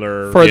Tim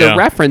regular- for Yeah. the No,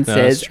 references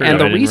that's true. and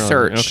the I didn't realize-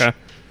 research. Okay.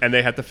 and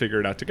they had to figure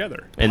it out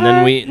together. And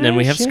then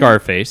we have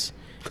Scarface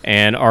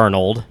and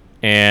Arnold,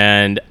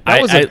 and That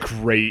was a a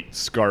great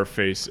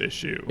Scarface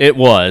issue. It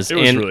was. It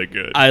was and really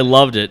good. I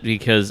loved it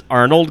because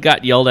Arnold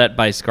got yelled at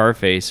by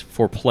Scarface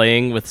for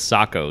playing with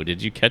Sacco.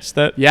 Did you catch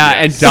that? Yeah,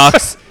 and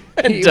ducks.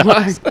 he,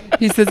 ducks.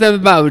 he says something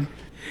about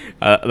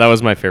That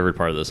was my favorite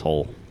part of this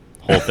whole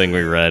thing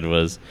we read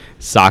was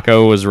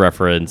Sacco was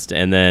referenced,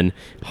 and then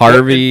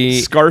Harvey.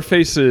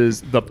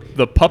 Scarface's the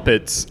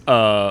puppet's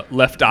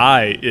left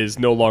eye is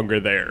no longer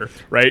there,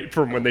 right?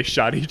 From when they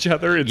shot each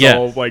other, it's Yeah.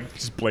 all like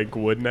just blank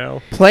wood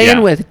now. playing Yeah.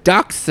 with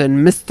ducks and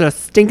Mr.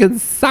 Stinkin'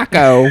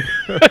 Sacco.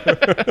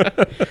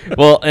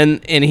 Well,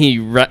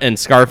 and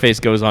Scarface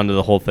goes on to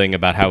the whole thing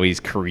about how he's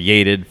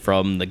created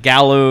from the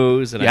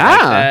gallows, and I like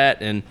Yeah.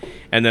 that,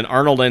 and then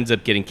Arnold ends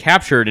up getting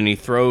captured, and he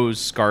throws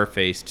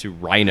Scarface to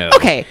Rhino.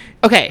 Okay.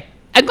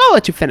 I'm gonna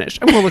let you finish.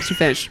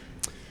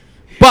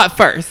 But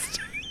first,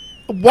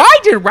 why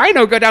did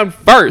Rhino go down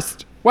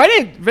first? Why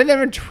did the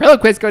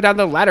ventriloquist go down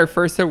the ladder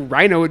first so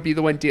Rhino would be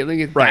the one dealing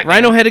with Batman?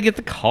 Rhino had to get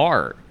the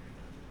car.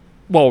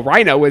 Well,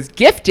 Rhino was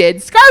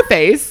gifted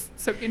Scarface.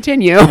 So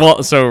continue.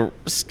 Well, so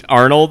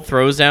Arnold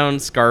throws down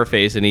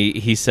Scarface, and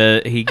he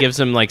said he gives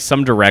him like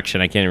some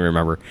direction. I can't even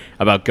remember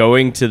about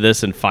going to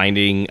this and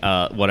finding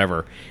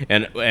whatever.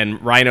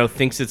 And Rhino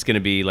thinks it's going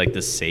to be like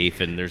the safe,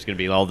 and there's going to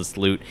be all this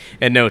loot.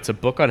 And no, it's a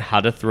book on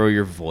how to throw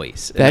your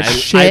voice. That and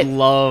shit I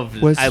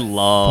loved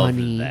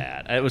funny.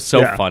 that. It was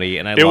so Yeah. funny,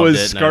 and I It loved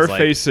was it. And I was like,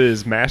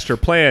 Scarface's master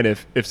plan.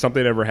 If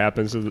something ever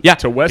happens to Yeah,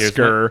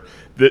 Wesker,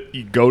 that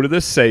you go to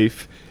the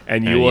safe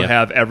and you will yeah.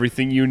 have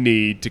everything you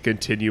need to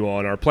continue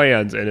on our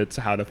plans, and it's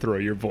how to throw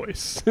your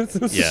voice.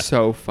 Yeah.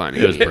 So funny.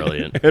 it was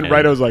brilliant. And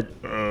Rhino's like,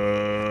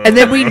 And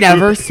then we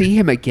never see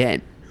him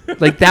again.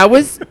 Like, that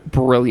was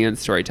brilliant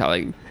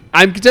storytelling.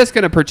 I'm just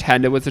going to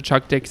pretend it was a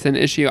Chuck Dixon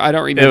issue. I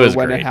don't It remember was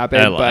when great. it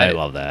happened. but I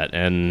love that.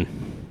 And,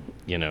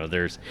 you know,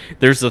 there's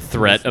the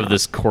threat of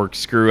this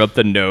corkscrew up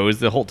the nose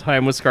the whole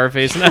time with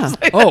Scarface. And I was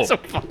like, that's so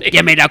funny.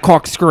 Give me that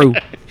corkscrew.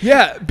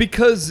 yeah,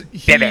 because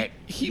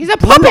He's a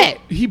puppet.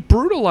 He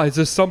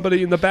brutalizes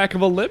somebody in the back of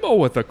a limo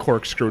with a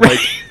corkscrew. Like,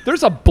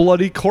 there's a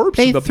bloody corpse.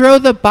 They in the throw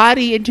the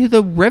body into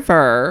the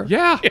river.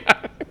 Yeah.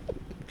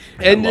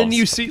 And then love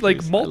you see like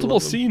Scarface. I multiple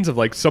love him. scenes of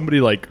like somebody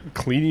like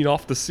cleaning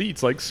off the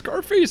seats. Like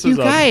Scarface You is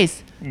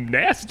guys, a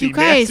nasty, you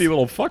guys. nasty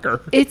little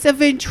fucker. it's a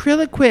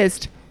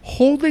ventriloquist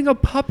holding a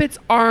puppet's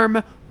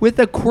arm with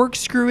a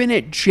corkscrew in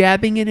it,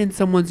 jabbing it in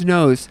someone's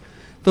nose.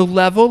 The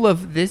level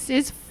of this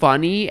is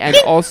funny and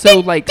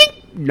also like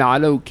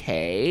not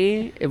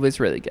okay. It was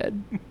really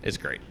good. It's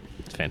great.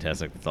 It's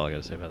fantastic. That's all I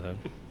got to say about that.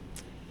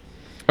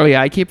 Oh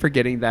yeah, I keep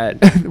forgetting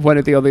that one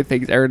of the only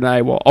things Aaron and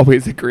I will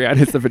always agree on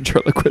is the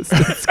ventriloquist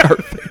in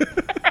Scarface.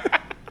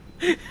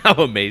 How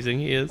amazing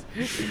he is.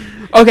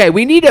 Okay,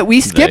 we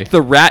skipped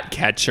the rat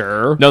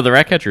catcher. No, the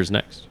rat catcher's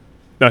next.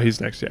 No, he's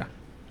next. Yeah,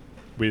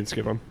 we didn't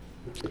skip him.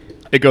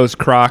 It goes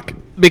Croc.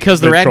 Because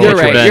the rat You're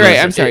catcher right, then you're right,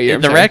 is- I'm sorry,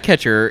 I'm the sorry. rat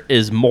catcher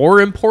is more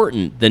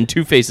important than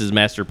Two-Face's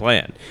master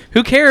plan.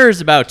 Who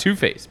cares about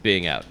Two-Face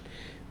being out?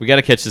 We got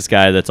to catch this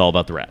guy that's all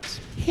about the rats.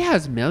 He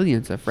has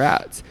millions of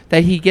rats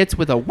that he gets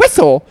with a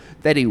whistle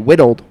that he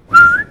whittled.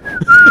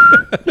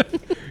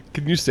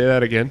 Can you say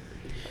that again?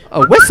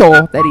 A whistle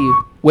that he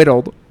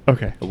whittled.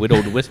 Okay. A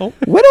whittled whistle?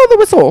 Whittle the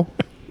whistle.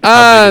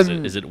 How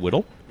big is it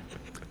whittle?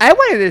 I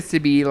wanted this to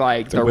be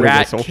like the a whittle Rat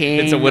whistle. King.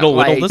 It's a whittle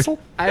like, whistle?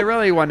 I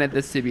really wanted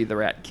this to be the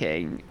Rat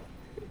King.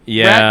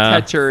 Yeah.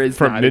 Rat Catcher is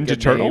From not a Ninja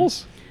good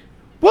Turtles? name.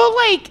 Well,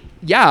 like,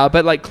 yeah,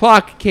 but like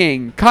Clock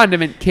King,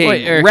 Condiment King,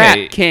 Wait, okay.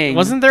 Rat King.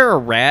 Wasn't there a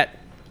rat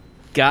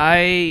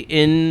guy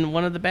in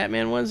one of the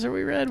Batman ones that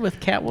we read with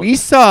Catwoman? We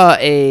saw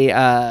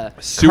a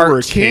Sewer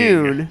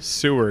cartoon. King.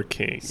 Sewer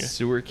King.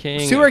 Sewer King.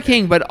 Sewer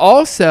King, but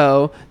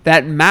also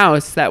that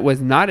mouse that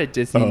was not a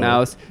Disney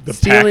mouse. the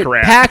Pack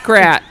Rat. Pack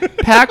Rat.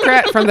 Pack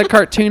Rat from the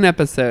cartoon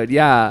episode,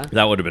 yeah.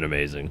 That would have been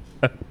amazing.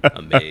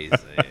 Amazing.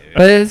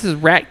 But this is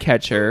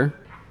Ratcatcher.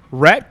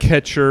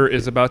 Ratcatcher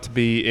is about to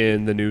be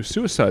in the new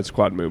Suicide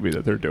Squad movie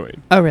that they're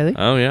doing. Oh, really?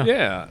 Oh, yeah.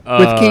 Yeah.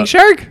 With King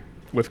Shark?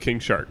 With King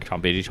Shark.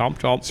 Chompity chomp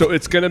chomp. So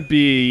it's going to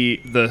be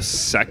the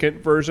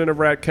second version of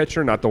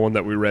Ratcatcher, not the one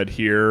that we read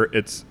here.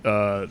 It's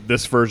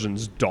this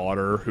version's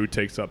daughter who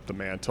takes up the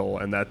mantle,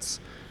 and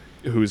that's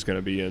who's going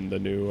to be in the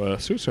new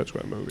Suicide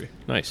Squad movie.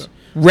 Nice. So.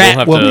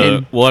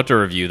 Woman. We'll have to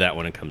review that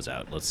when it comes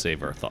out. Let's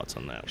save our thoughts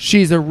on that.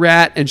 She's a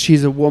rat and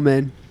she's a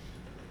woman.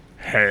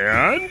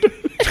 And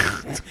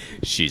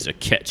She's a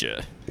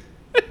catcher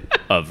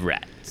of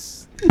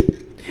rats,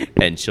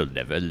 and she'll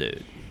never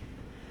learn.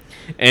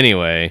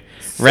 Anyway,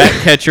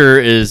 Ratcatcher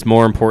is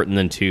more important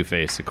than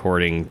Two-Face,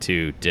 according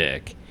to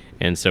Dick.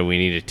 And so we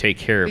need to take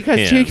care of him.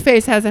 Because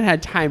Two-Face hasn't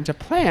had time to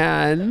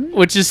plan.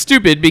 Which is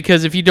stupid,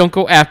 because if you don't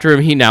go after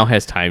him, he now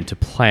has time to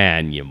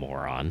plan, you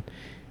moron.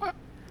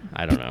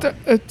 I don't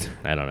know.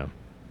 I don't know.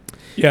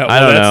 yeah, I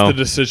don't that's know. the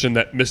decision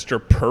that Mr.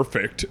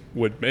 Perfect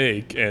would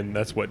make, and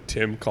that's what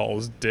Tim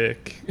calls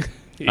Dick.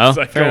 He's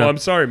like, fair enough. I'm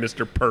sorry,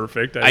 Mr.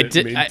 Perfect. I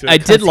didn't mean to.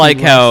 did like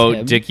loves how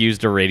him. Dick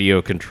used a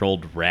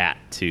radio-controlled rat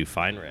to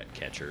find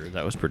Ratcatcher.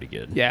 That was pretty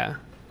good. Yeah.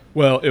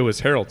 Well, it was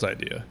Harold's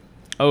idea,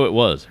 Oh, it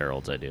was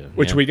Harold's idea.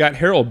 which yeah. we got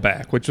Harold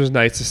back, which was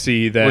nice to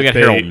see that We got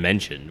they, Harold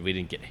mentioned. We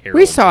didn't get Harold.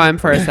 We saw him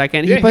for a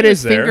second. He Yeah, put he his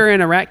was there. finger in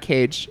a rat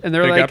cage, and they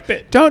were They like, got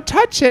bit. "Don't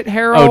touch it,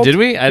 Harold." Oh, did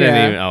we? I didn't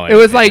even- oh, I it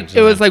was didn't pay like attention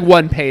it to was that. like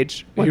one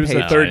page. One He was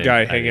page. the third I guy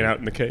didn't- I hanging didn't. out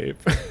in the cave.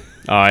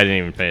 Oh, I didn't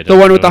even pay attention. The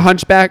one to with the him.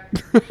 hunchback.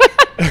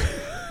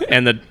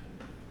 And the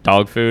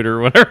dog food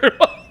or whatever. it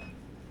was.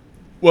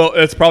 Well,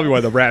 that's probably why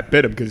the rat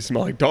bit him, because he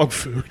smelled like dog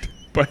food.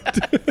 But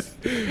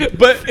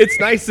but it's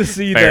nice to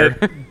see Fair.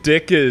 that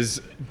Dick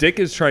is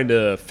trying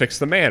to fix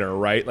the manor,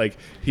 right? Like,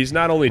 he's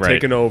not only Right.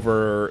 taken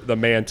over the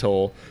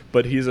mantle,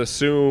 but he's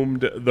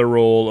assumed the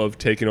role of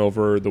taking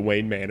over the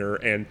Wayne Manor,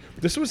 and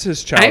this was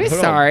his I'm childhood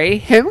home. sorry.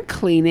 Him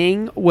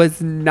cleaning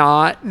was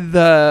not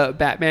the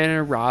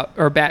Batman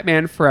or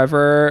Batman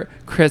Forever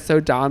Chris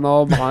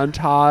O'Donnell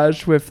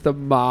montage with the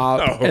mop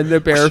Oh. and the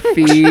bare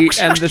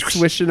feet and the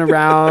swishing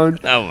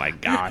around. Oh my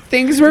god.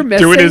 Things were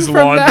missing Doing his from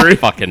laundry. that.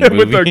 Fucking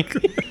With movie.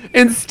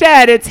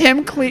 Instead, it's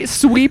him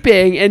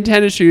sweeping in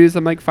tennis shoes.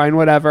 I'm like, fine,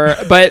 whatever.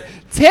 But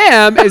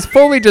Tim is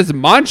fully just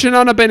munching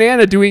on a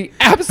banana, doing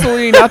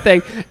absolutely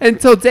nothing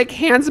until Dick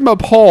hands him a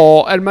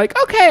pole. And I'm like,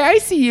 okay, I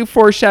see you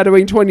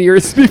foreshadowing 20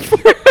 years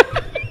before.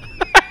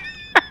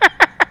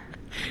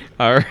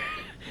 All right.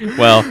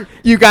 Well,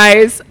 You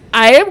guys,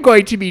 I am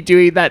going to be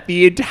doing that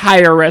the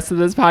entire rest of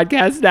this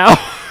podcast now.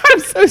 I'm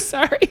so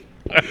sorry.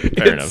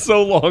 fair enough. It's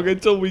so long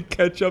until we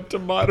catch up to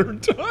modern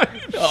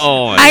times.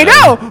 Oh, I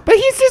know, but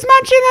he's just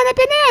munching on a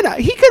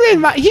banana. He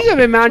could have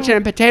been munching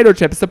on potato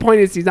chips. The point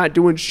is, he's not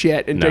doing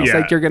shit, and No. Dick's Yeah.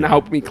 like, "You're gonna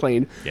help me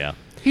clean." Yeah.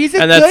 He's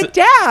a And that's- good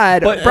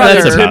dad, But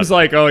brother. that's Tim's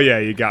like, oh yeah,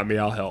 you got me,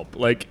 I'll help.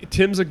 Like,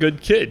 Tim's a good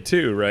kid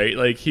too, right?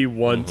 Like, he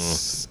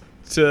wants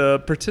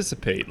to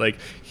participate. Like,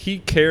 he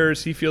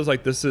cares. He feels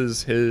like this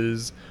is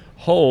his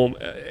home,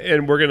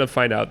 and we're gonna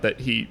find out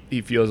that he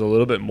feels a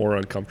little bit more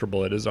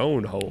uncomfortable at his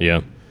own home.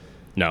 Yeah.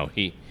 No,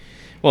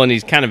 well, and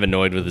he's kind of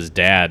annoyed with his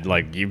dad.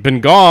 Like, you've been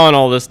gone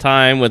all this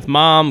time with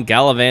mom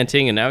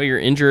gallivanting, and now you're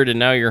injured, and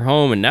now you're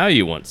home, and now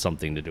you want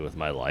something to do with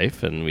my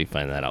life. And we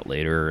find that out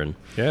later. And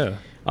Yeah.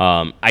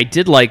 I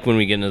did like when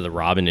we get into the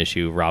Robin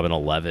issue, Robin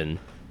 11,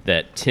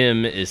 that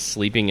Tim is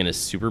sleeping in a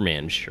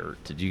Superman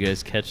shirt. Did you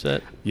guys catch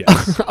that?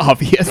 Yes.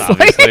 Obviously.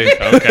 Obviously.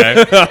 Okay.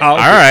 All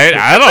right.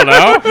 I don't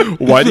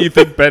know. Why do you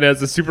think Ben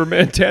has a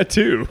Superman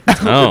tattoo?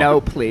 Oh.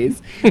 No,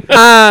 please.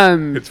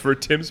 It's for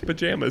Tim's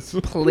pajamas.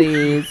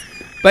 Please.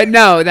 But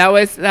no, that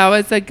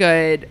was a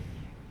good.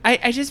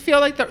 I just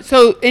feel like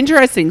so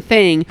interesting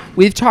thing.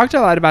 We've talked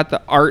a lot about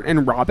the art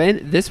in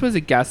Robin. This was a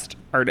guest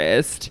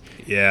artist.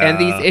 Yeah. And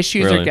these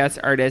issues Really? are guest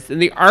artists.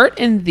 And the art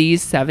in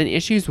these 7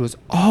 issues was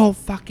all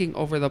fucking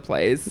over the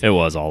place. It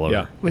was all over.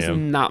 Yeah. Was Yeah.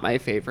 not my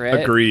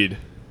favorite. Agreed.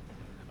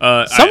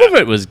 Some of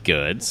it was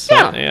good. So,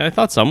 Yeah. I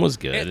thought some was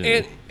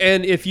good.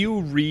 And if you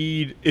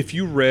read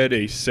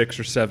a 6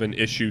 or 7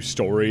 issue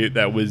story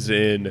that was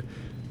in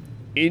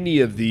any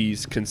of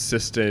these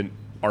consistent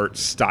art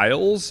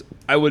styles,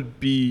 I would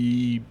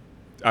be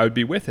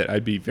with it.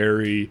 I'd be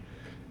very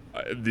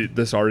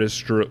this art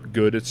is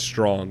good, it's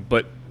strong,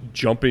 but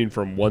jumping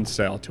from one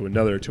style to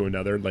another,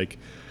 like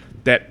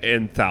that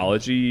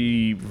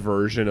anthology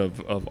version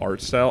of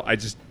art style, I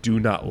just do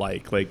not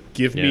like. Like,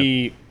 give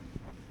me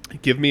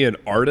an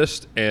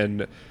artist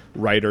and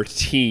writer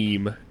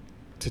team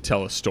to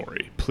tell a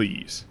story,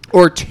 please.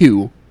 Or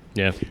 2.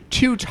 yeah.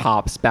 2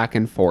 tops back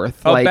and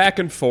forth. A like back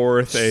and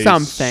forth,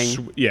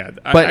 something.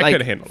 I like,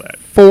 could handle that.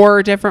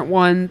 4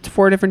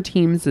 different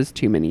teams is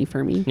too many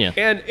for me. Yeah.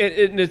 And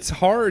it's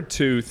hard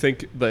to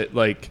think that,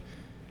 like,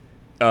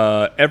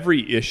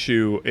 every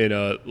issue in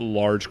a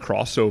large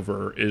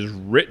crossover is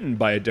written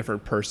by a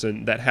different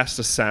person that has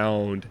to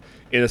sound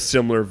in a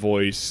similar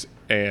voice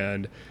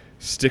and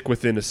stick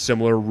within a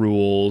similar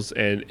rules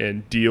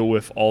and deal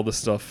with all the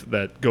stuff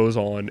that goes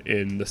on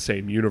in the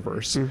same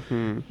universe.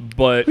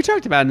 But We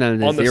talked about none of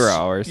the on the 0 s-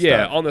 hours.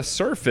 Yeah, on the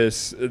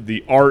surface,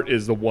 the art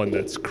is the one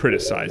that's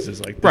criticized. Is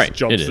like this Right,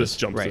 jumps, it this is.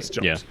 jumps, Right. this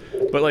jumps.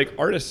 But like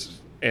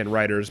artists and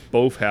writers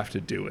both have to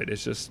do it.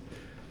 It's just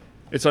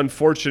it's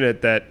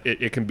unfortunate that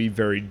it can be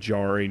very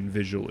jarring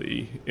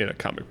visually in a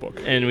comic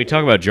book. And we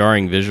talk about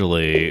jarring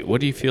visually.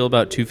 What do you feel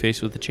about Two-Face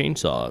with the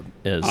chainsaw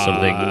as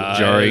something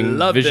jarring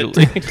loved it.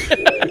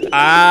 visually?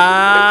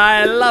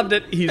 I loved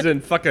it. He's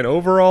in fucking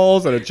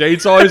overalls and a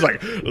chainsaw. He's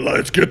like,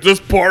 let's get this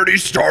party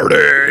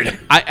started.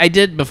 I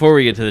did before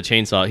we get to the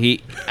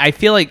chainsaw. I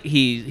feel like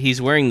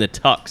he's wearing the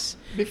tux.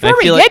 Before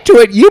we get to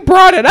it, you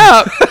brought it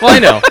up. Well, I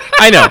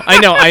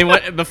know. I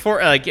went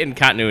before, like in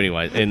continuity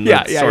wise, in the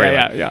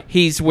storyline. yeah.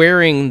 He's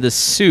wearing the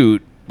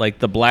suit, like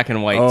the black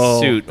and white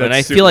suit, that and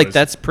I suit feel like was-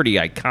 that's pretty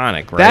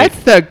iconic, right?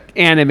 That's the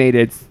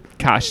animated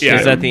costume. Yeah.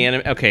 Is that the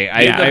anime? Okay, In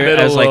the I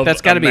was middle like, of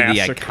that's got to a be the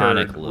massacred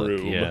iconic look.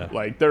 room. Yeah.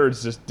 Like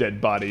there's just dead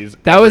bodies.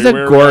 That was a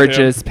everywhere around him.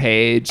 gorgeous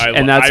page, I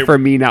and lo- that's I- for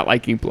me not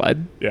liking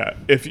blood. Yeah,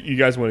 if you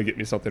guys want to get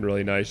me something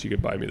really nice, you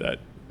could buy me that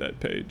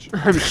page.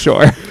 I'm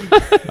sure.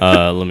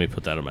 Let me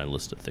put that on my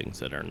list of things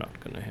that are not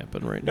going to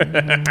happen right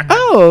now.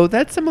 Oh,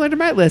 that's similar to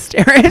my list,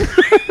 Aaron.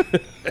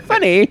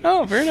 Funny.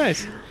 Oh, very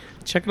nice.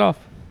 Check it off.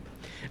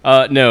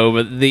 No,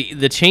 but the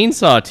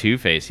chainsaw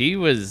Two-Face, he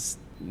was,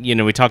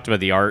 we talked about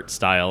the art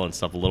style and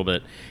stuff a little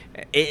bit.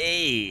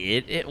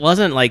 It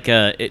wasn't like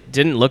it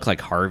didn't look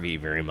like Harvey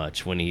very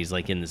much when he's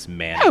like in this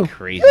manic Oh,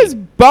 crazy. it was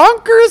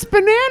bonkers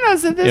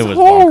bananas in this It was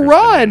whole bonkers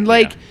run. bananas,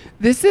 Like, yeah.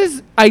 this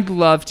is, I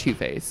love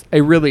Two-Face. I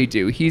really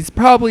do. He's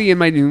probably in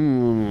my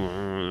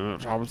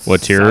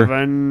What tier?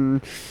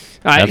 7.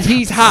 That's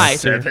He's high.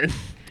 7.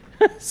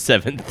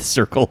 Seventh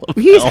circle of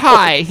He's hell.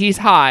 high. He's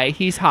high.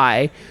 He's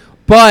high.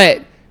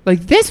 But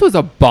like this was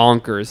a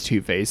bonkers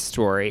Two-Face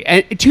story,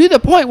 and to the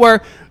point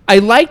where I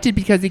liked it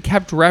because he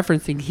kept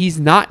referencing he's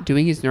not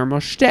doing his normal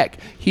shtick.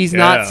 He's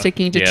not Yeah.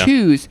 sticking to Yeah.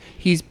 twos.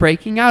 He's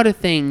breaking out of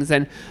things,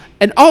 and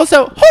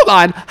also hold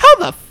on, how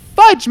the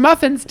fudge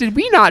muffins did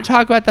we not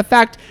talk about the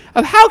fact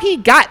of how he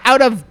got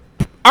out of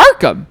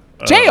Arkham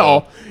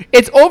jail?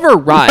 It's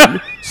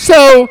overrun,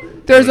 so.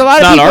 There's a lot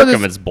It's of not people.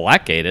 Arkham, it's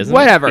Blackgate, isn't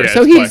Whatever. Yeah,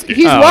 So it's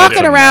he's Blackgate. Oh, walking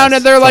it's a around mess.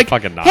 and they're It's a like,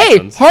 fucking "Hey,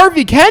 nonsense."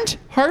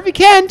 Harvey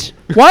Kent,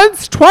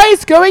 once,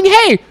 twice, going,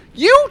 hey,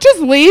 you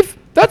just leave.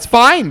 That's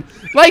fine."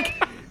 Like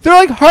they're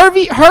like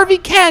Harvey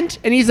Kent,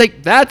 and he's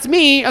like, "That's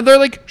me," and they're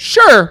like,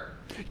 "Sure."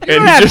 You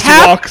And don't have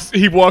half-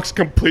 he walks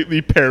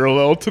completely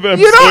parallel to them,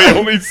 You so don't he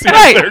only sees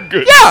right. their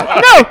good Yeah,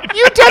 side. no,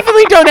 you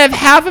definitely don't have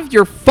half of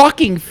your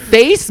fucking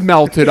face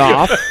melted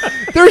off.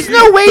 There's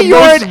no way you're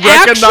Most an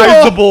actual.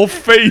 recognizable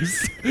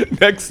face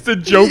next to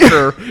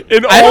Joker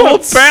in all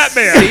of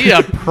Batman. See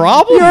a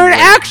problem. You're an with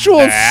actual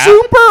that.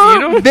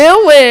 super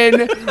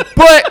villain,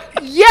 but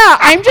yeah,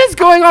 I'm just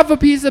going off a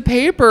piece of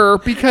paper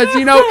because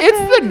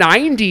it's the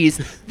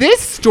 '90s.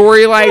 This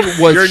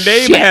storyline was Your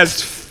name shit.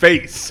 has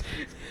face.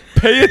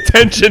 Pay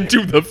attention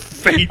to the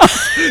face.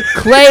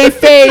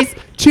 Clayface,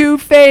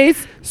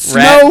 Two-Face,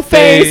 Rat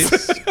Snowface.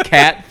 face,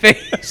 cat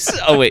face.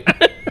 Oh wait,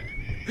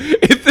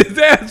 If it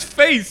has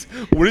face,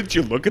 wouldn't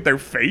you look at their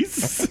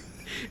face?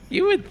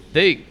 you would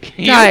think.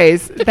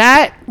 Guys,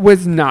 that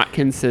was not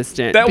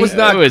consistent. That was It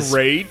not was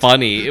great.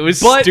 funny. It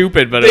was But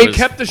stupid, but they it was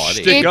kept the funny.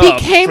 shtick It up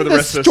became for the the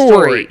rest of the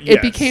story. story. It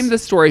Yes. became the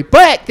story,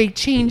 but they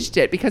changed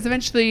it because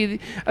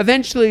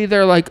eventually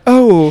they're like,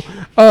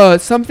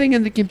 something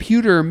in the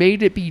computer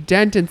made it be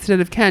Dent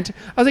instead of Kent.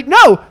 I was like,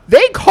 no,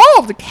 they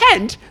called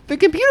Kent. The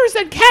computer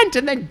said Kent,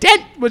 and then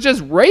Dent was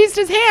just raised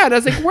his hand. I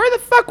was like, where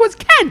the fuck was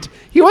Kent?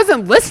 He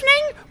wasn't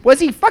listening? Was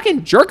he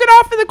fucking jerking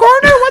off in the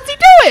corner? What's he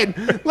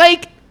doing?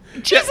 Like,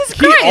 Jesus He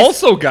Christ.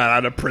 also got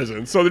out of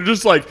prison, so they're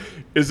just like,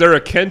 "Is there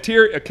a Kent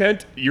here? A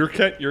Kent? You're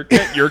Kent. You're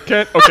Kent. You're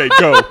Kent. Okay,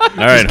 go." All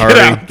right, Harvey,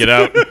 out. get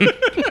out.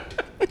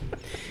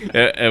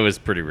 It was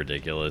pretty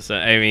ridiculous.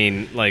 I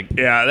mean, like,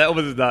 Yeah, that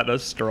was not a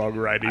strong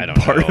writing I don't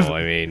part know. of it.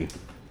 I mean,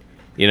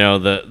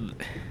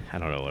 I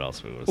don't know what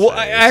else we would say. Well,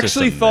 I It's just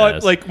actually a thought,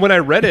 mess. like, when I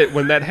read it,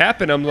 when that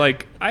happened, I'm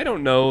like, I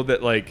don't know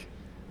that, like,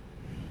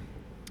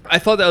 I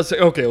thought that was,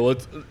 like, okay, well,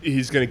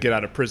 he's going to get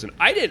out of prison.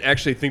 I didn't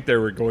actually think they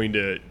were going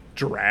to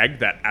drag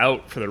that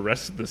out for the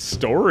rest of the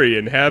story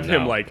and have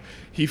him, No. like,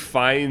 he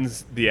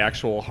finds the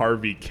actual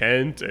Harvey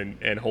Kent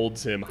and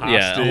holds him hostage.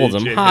 yeah, holds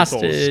him in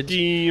hostage. His whole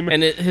scheme.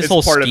 And his It's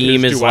whole part of his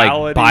scheme is like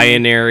duality.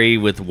 binary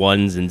with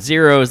ones and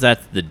zeros.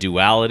 That's the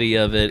duality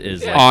of it.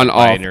 Is like on,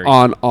 off, binary.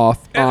 on,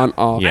 off, on,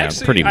 off. Yeah,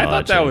 Actually, pretty I thought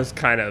much, that yeah. was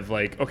kind of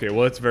like, okay,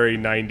 well, it's very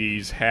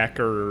 90s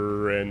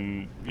hacker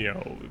and,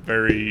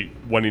 very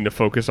wanting to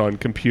focus on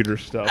computer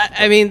stuff.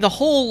 I mean, the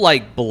whole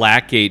like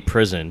Blackgate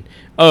prison.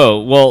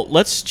 Oh, well,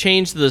 let's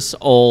change the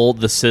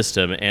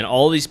system, and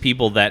all these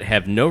people that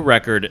have no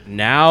record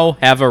now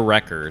have a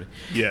record.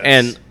 Yes.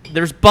 And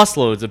there's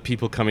busloads of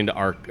people coming to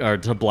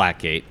to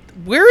Blackgate.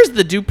 Where is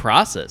the due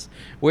process?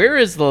 Where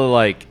is the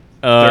like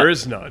There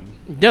is none.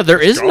 Yeah, there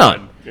is gone.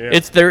 none. Yeah.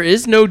 There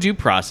is no due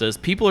process.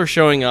 People are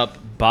showing up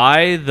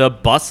by the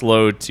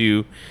busload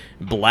to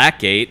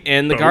Blackgate,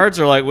 and the Boat. guards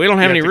are like, "We don't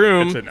have any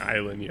room." It's an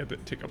island. You have to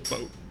take a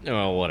boat.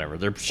 Oh, whatever.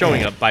 They're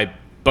showing up by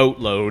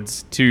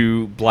boatloads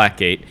to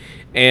Blackgate,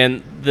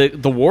 and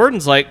the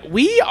warden's like,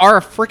 "We are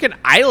a freaking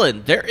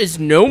island. There is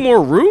no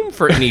more room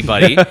for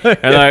anybody." And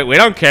they're like, "We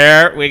don't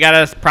care. We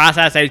gotta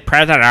process these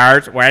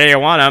prisoners. Where do you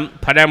want them?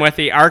 Put them with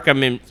the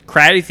Arkham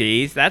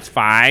crazies. That's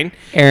fine.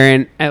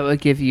 Aaron, I will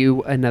give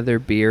you another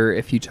beer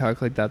if you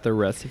talk like that the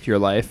rest of your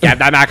life. Yeah,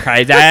 I'm not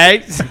crazy."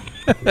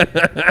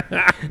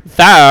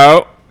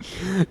 So,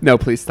 No,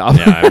 please stop.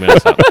 yeah, I'm gonna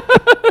stop.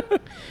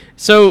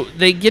 So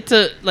they get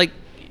to like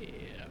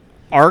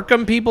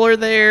Arkham people are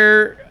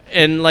there,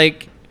 and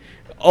like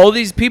all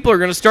these people are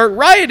gonna start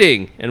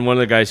rioting, and one of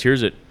the guys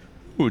hears it.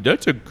 Oh,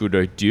 that's a good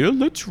idea.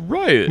 Let's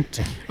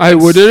riot. I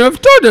wouldn't have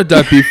thought of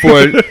that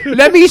before.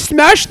 Let me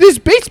smash this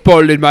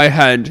baseball in my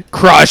hand.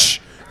 Crush.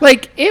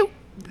 Like, it...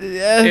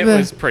 It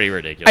was pretty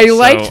ridiculous. I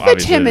liked So, the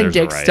obviously Tim and there's a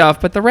Dick riot.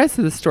 stuff, but the rest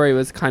of the story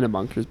was kind of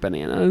bonkers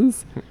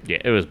bananas. Yeah,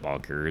 it was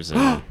bonkers.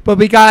 And, But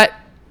we got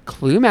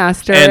Clue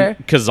Master. and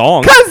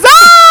Kazong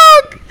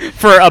Kazong!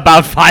 for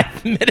about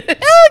 5 minutes.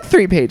 Like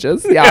 3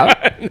 pages.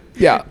 Yeah.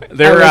 Yeah.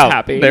 They I were was out.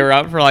 happy. They were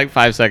out for like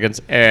 5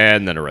 seconds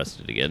and then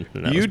arrested again.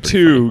 And that You was pretty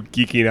two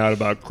geeking out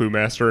about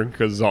Cluemaster and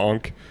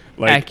Kazonk.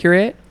 Like,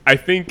 Accurate. I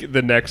think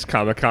the next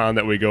Comic-Con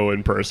that we go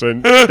in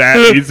person,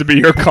 that needs to be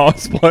your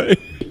cosplay.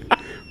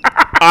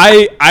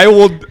 I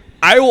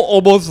will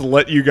almost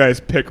let you guys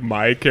pick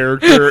my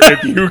character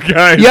if you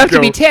guys You have go,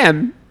 to be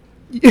Tim.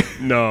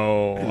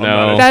 No. I'm No.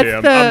 not a That's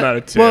Tim. the- I'm not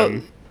a Tim. well,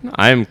 funny.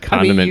 I'm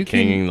condiment you can-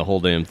 kinging the whole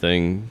damn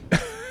thing.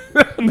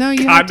 No,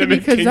 you have to be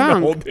Condiment King the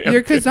whole Kazonk. damn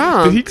You're thing.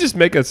 Kazonk. Did he just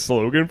make a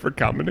slogan for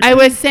Condiment I King?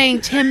 was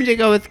saying Tim to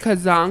go with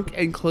Kazonk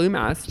and Clue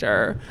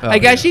Master. I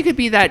guess you could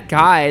be that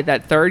guy,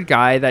 that third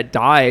guy that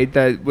died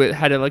that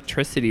had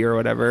electricity or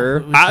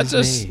whatever. I'll his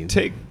just name?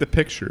 take the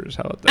pictures.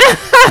 How about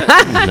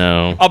that?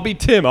 No. I'll be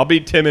Tim. I'll be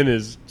Tim in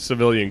his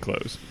civilian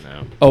clothes.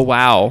 No. Oh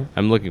wow.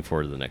 I'm looking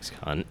forward to the next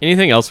con.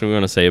 Anything else we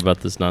want to say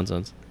about this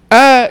nonsense?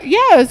 Yeah,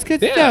 it's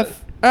good Yeah.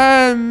 stuff.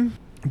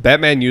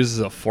 Batman uses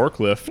a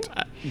forklift.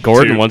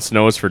 Gordon Dude. wants to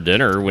know us for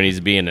dinner when he's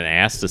being an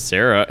ass to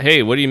Sarah.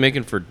 Hey, what are you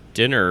making for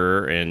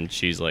dinner? And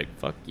she's like,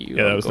 "Fuck you."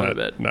 Yeah, that I'm was going to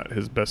bed. not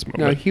his best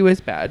No, moment. he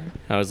was bad.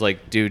 I was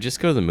like, dude, just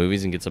go to the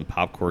movies and get some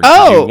popcorn.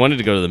 Oh! You wanted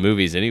to go to the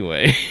movies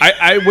anyway.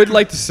 I would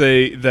like to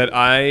say that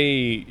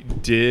I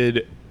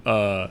did.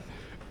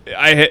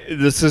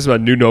 This is a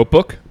new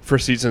notebook for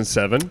season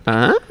 7.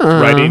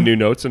 Writing new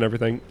notes and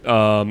everything.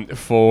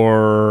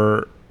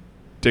 For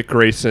Dick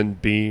Grayson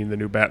being the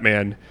new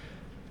Batman.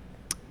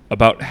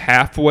 About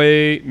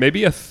halfway,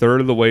 maybe a third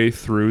of the way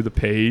through the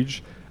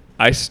page,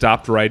 I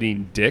stopped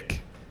writing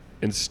Dick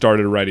and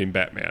started writing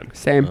Batman.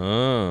 Same.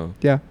 Oh.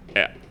 Yeah.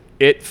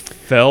 It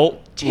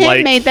felt Tim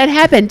like made that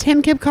happen.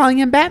 Tim kept calling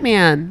him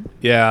Batman.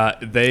 yeah,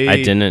 they. I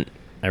didn't.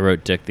 I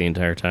wrote Dick the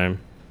entire time.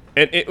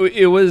 And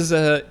it was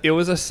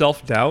a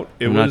self doubt.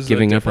 I'm not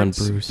giving up on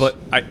difference, Bruce. but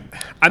I'm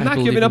not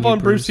believe giving in up you, on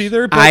Bruce Bruce.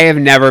 either. But I have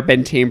never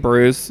been Team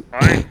Bruce.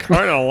 I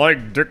kind of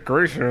like Dick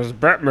Grayson as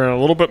Batman a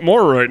little bit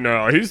more right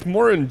now. He's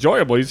more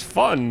enjoyable. He's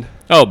fun.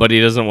 Oh, but he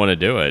doesn't want to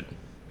do it.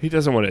 He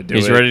doesn't want to do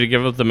He's it. ready to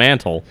give up the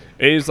mantle.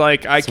 And he's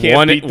like, I It's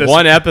can't beat this.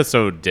 one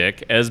episode,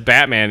 Dick, as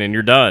Batman, and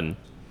you're done.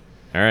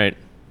 All right.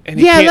 and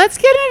he Yeah, can't- let's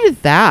get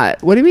into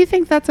that. What do we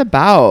think that's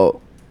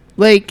about?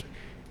 Like,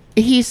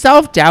 he's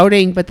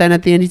self-doubting, but then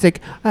at the end he's like,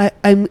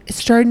 I'm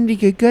starting to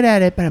get good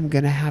at it, but I'm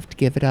going to have to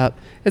give it up.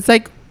 It's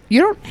like,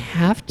 you don't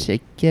have to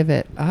give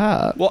it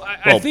up. Well, I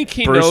Well, think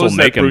he Bruce will knows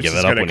make that him Bruce give it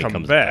is up going when to he come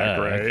comes back, back.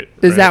 right?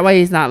 Is Right. that why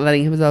he's not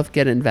letting himself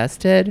get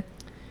invested?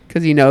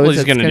 Because he knows Well,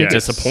 he's it's going to gonna be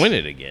Yes.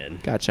 disappointed again.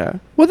 Gotcha.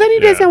 Well, then he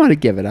Yeah. doesn't want to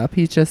give it up.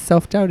 He's just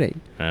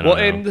self-doubting. I don't Well,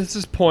 know. and this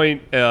is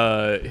point.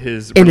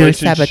 His Inner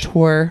relationship,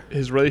 saboteur.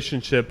 his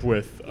relationship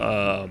with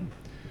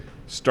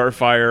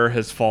Starfire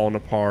has fallen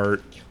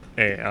apart,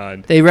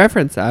 and They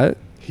reference that.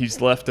 he's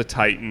left the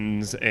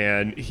Titans,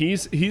 and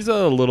he's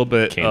a little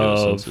bit Came to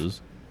his of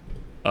senses.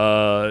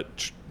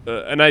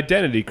 an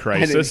identity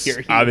crisis.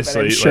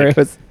 Obviously, I'm sure like, it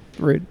was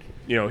rude.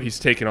 he's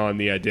taken on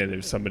the identity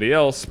of somebody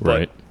else, but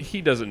Right. he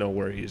doesn't know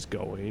where he's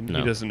going. No.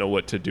 He doesn't know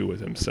what to do with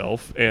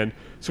himself, and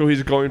so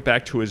he's going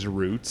back to his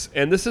roots.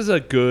 And this is a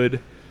good.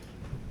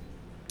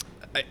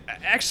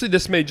 Actually,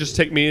 this may just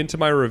take me into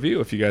my review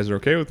if you guys are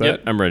okay with that.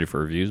 Yep, I'm ready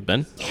for reviews,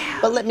 Ben.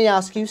 But let me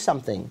ask you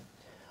something.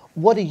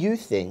 What do you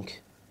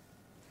think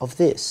of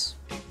this?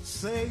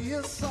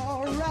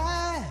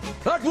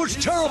 That was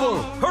terrible!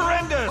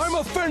 Horrendous! I'm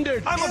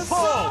offended! I'm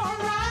appalled!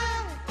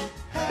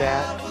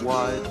 That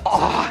was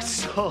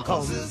awesome.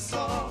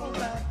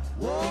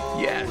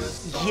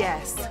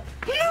 Yes.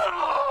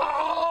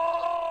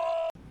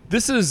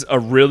 This is a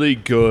really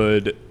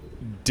good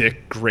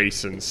Dick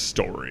Grayson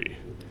story.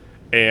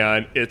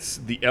 And it's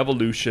the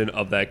evolution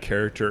of that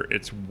character.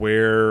 It's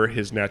where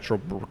his natural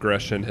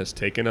progression has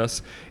taken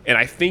us. And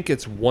I think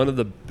it's one of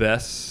the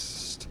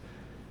best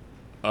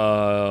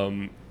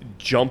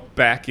jump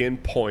back in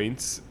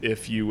points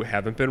if you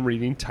haven't been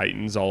reading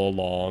Titans all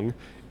along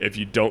if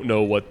you don't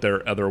know what their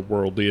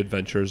otherworldly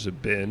adventures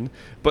have been.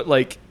 But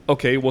like,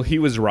 okay, well, he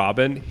was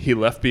Robin. He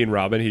left being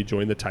Robin. He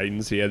joined the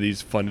Titans. He had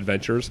these fun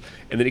adventures,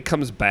 and then he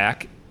comes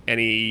back and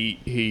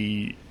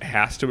he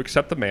has to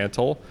accept the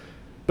mantle,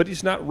 but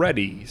he's not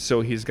ready,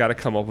 so he's got to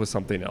come up with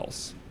something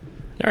else.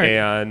 All right.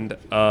 And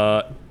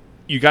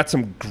you got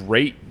some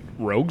great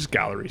Rogues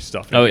Gallery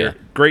stuff in Oh, here. yeah.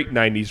 Great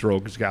 90s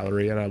Rogues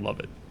Gallery, and I love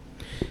it.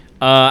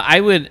 I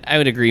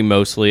would agree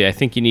mostly. I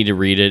think you need to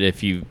read it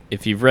if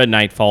you've read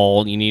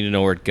Nightfall. You need to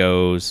know where it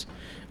goes.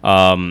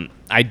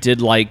 I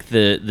did like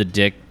the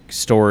Dick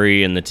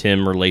story and the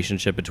Tim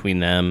relationship between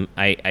them.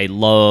 I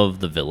love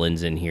the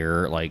villains in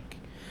here, like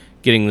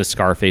getting the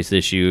Scarface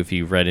issue. If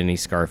you've read any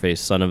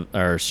Scarface,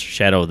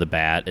 Shadow of the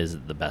Bat is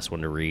the best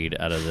one to read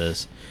out of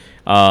this.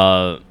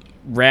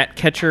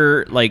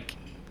 Ratcatcher, like,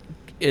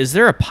 is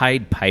there a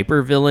Pied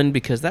Piper villain?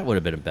 Because that would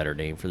have been a better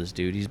name for this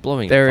dude. He's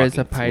blowing. There a is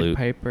a fucking Pied flute.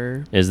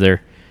 Piper. Is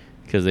there?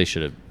 Because they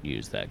should have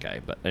used that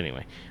guy. But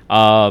anyway,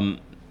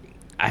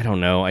 I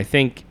don't know. I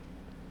think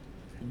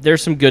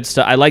there's some good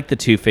stuff. I like the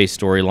Two-Face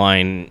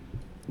storyline,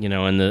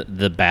 and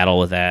the battle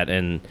with that.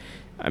 And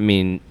I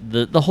mean,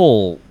 the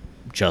whole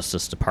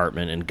Justice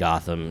Department in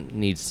Gotham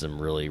needs some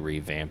really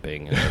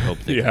revamping, and I hope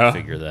they can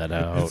figure that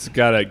out. It's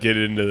got to get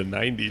into the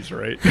 90s,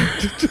 right?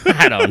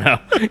 I don't know.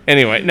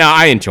 Anyway, no,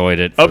 I enjoyed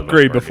it. for the most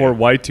Upgrade part, before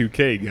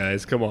Y2K,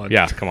 guys. Come on.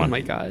 Yeah, come on. Oh my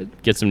god.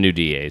 Get some new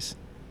DAs.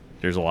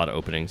 There's a lot of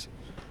openings.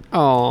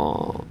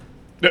 Oh.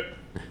 Yep.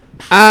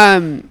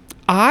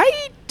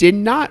 I did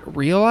not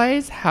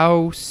realize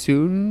how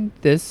soon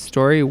this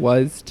story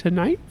was to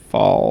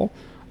Nightfall.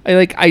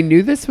 I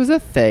knew this was a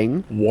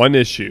thing. One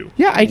issue.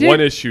 Yeah, I did.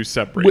 One issue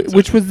separates.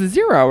 Which was the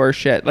 0 hour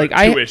shit. Like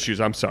two issues.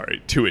 I'm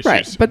sorry. 2 issues.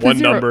 Right, but the one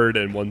 0 numbered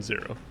and 1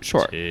 0.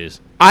 Sure. Jeez.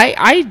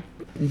 I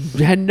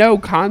had no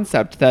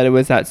concept that it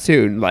was that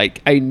soon.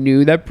 Like, I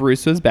knew that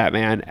Bruce was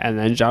Batman and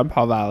then John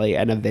Paul Valley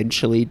and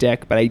eventually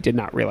Dick, but I did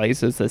not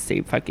realize it was the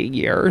same fucking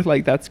year.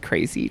 Like, that's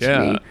crazy to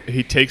me. Yeah.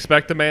 He takes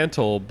back the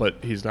mantle, but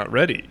he's not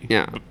ready.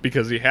 Yeah.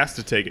 Because he has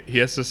to take it. He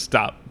has to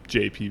stop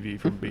JPV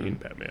from being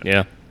Batman.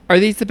 Yeah. Are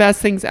these the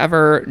best things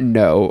ever?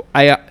 No.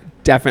 I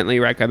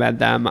definitely recommend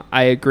them.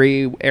 I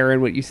agree,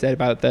 Aaron, what you said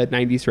about the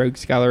 90s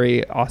Rogues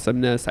Gallery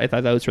awesomeness. I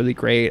thought that was really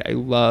great. I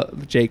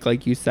love, Jake,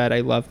 like you said,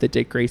 I love the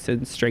Dick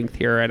Grayson strength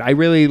here, and I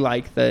really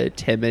like the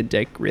Tim and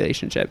Dick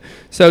relationship.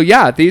 So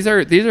yeah, these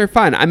are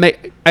fun.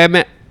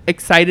 I'm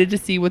excited to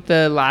see what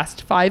the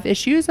last 5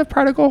 issues of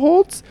Prodigal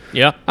holds.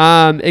 Yeah.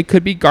 It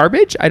could be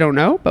garbage. I don't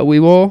know, but we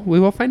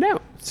will find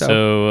out.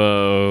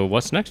 So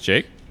what's next,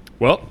 Jake?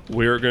 Well,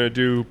 we're going to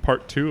do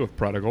part 2 of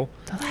Prodigal.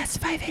 The last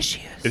 5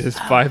 issues. It is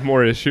 5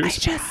 more issues. I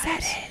just said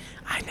it.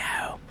 I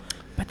know.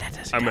 But that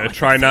doesn't I'm going to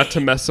try not to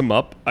mess them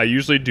up. I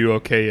usually do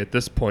okay at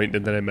this point,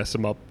 and then I mess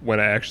them up when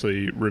I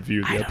actually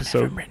review the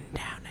episode. Written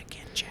down. I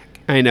can't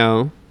check. I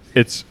know.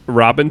 It's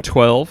Robin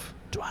 12.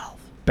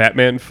 12.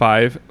 Batman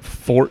 5,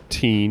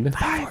 14.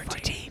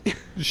 14.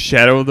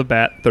 Shadow of the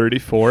Bat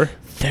 34.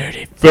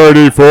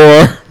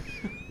 34.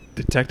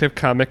 Detective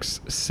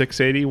Comics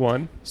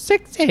 681.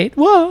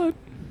 681.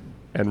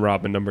 And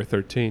Robin number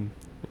 13.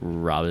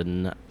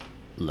 Robin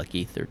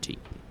Lucky 13.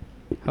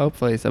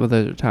 Hopefully some of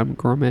those are Tom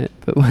Gormit,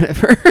 but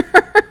whatever.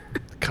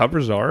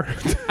 Covers are.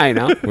 I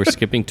know. We're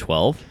skipping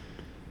 12.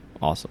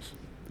 Awesome.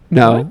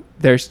 No, What?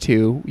 there's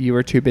 2. You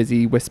were too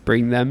busy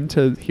whispering them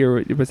to hear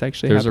what it was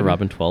actually There's a happening.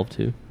 Robin 12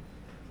 too.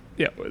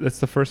 Yeah, that's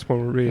the first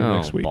one we're reading Oh,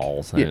 next week.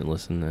 balls. I Yeah. didn't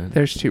listen to that.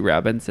 There's 2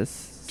 Robins.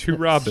 This 2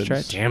 Robins.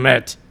 stretch. Damn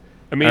it.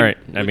 I mean, All right.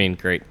 I mean,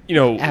 great. you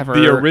know, Ever.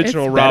 the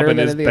original It's better Robin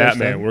than is any other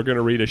Batman. stuff. We're going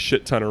to read a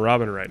shit ton of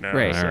Robin right now.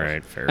 Right. All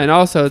right. Fair. And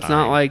also, it's Fine.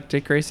 not like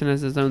Dick Grayson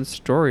has his own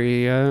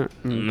story. No,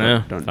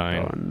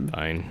 fine.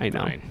 I know.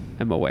 Fine.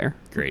 I'm aware.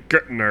 Great.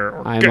 Getting there.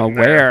 We're I'm getting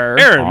there. aware.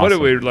 Aaron, what did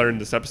Awesome. we learn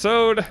this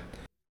episode?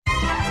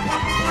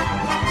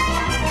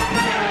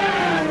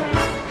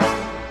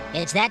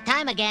 It's that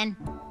time again.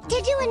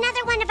 To do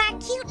another one of our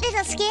cute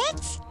little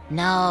skits?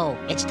 No,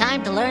 it's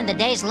time to learn the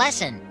day's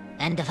lesson.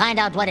 And to find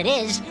out what it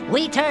is,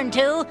 we turn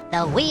to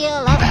the Wheel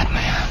of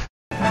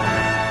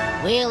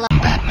Batman. Wheel of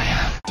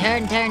Batman.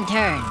 Turn, turn,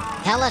 turn.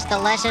 Tell us the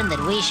lesson that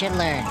we should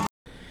learn.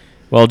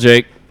 Well,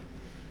 Jake,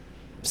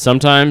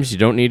 sometimes you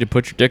don't need to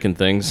put your dick in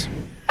things.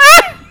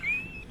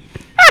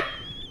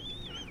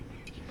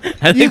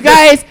 You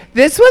guys,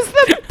 this was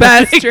the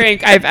best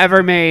drink I've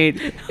ever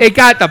made. It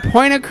got the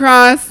point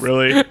across.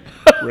 Really?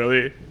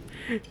 Really?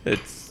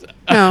 It's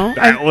No,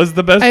 That was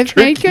the best I've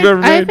drink made you've good.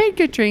 ever I've made? made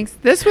good drinks.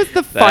 This was the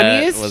that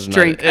funniest was not-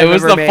 drink. It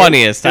was I've the ever made.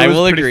 funniest. It I was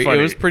will pretty agree. funny.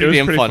 It was pretty It was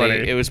damn pretty funny.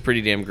 funny. It was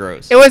pretty damn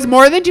gross. It was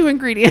more than 2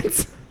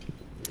 ingredients.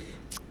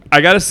 I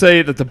got to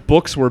say that the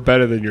books were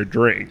better than your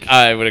drink.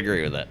 I would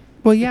agree with that.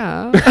 Well,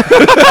 yeah.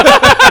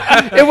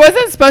 It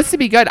wasn't supposed to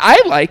be good.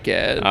 I like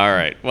it. All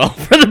right. Well,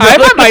 for the I'm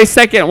brother, on my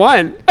second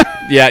one.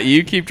 yeah,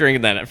 you keep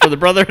drinking that. For the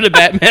Brotherhood of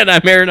Batman,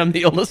 I'm Aaron. I'm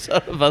the oldest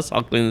of us.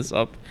 I'll clean this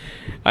up.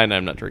 I'm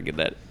not drinking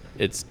that.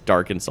 It's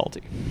dark and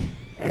salty.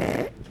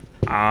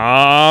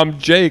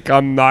 Jake.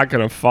 I'm not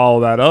going to follow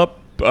that up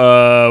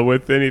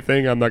with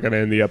anything. I'm not going to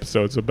end the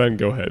episode. So, Ben,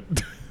 go ahead.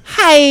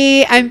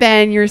 Hi, I'm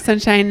Ben, your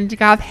sunshine into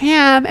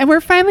Gotham, and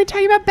we're finally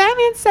talking about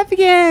Batman stuff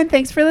again.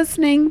 Thanks for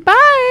listening.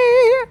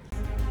 Bye.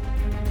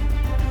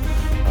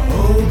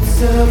 Old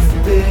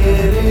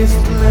self-pity's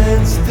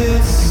cleansed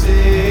this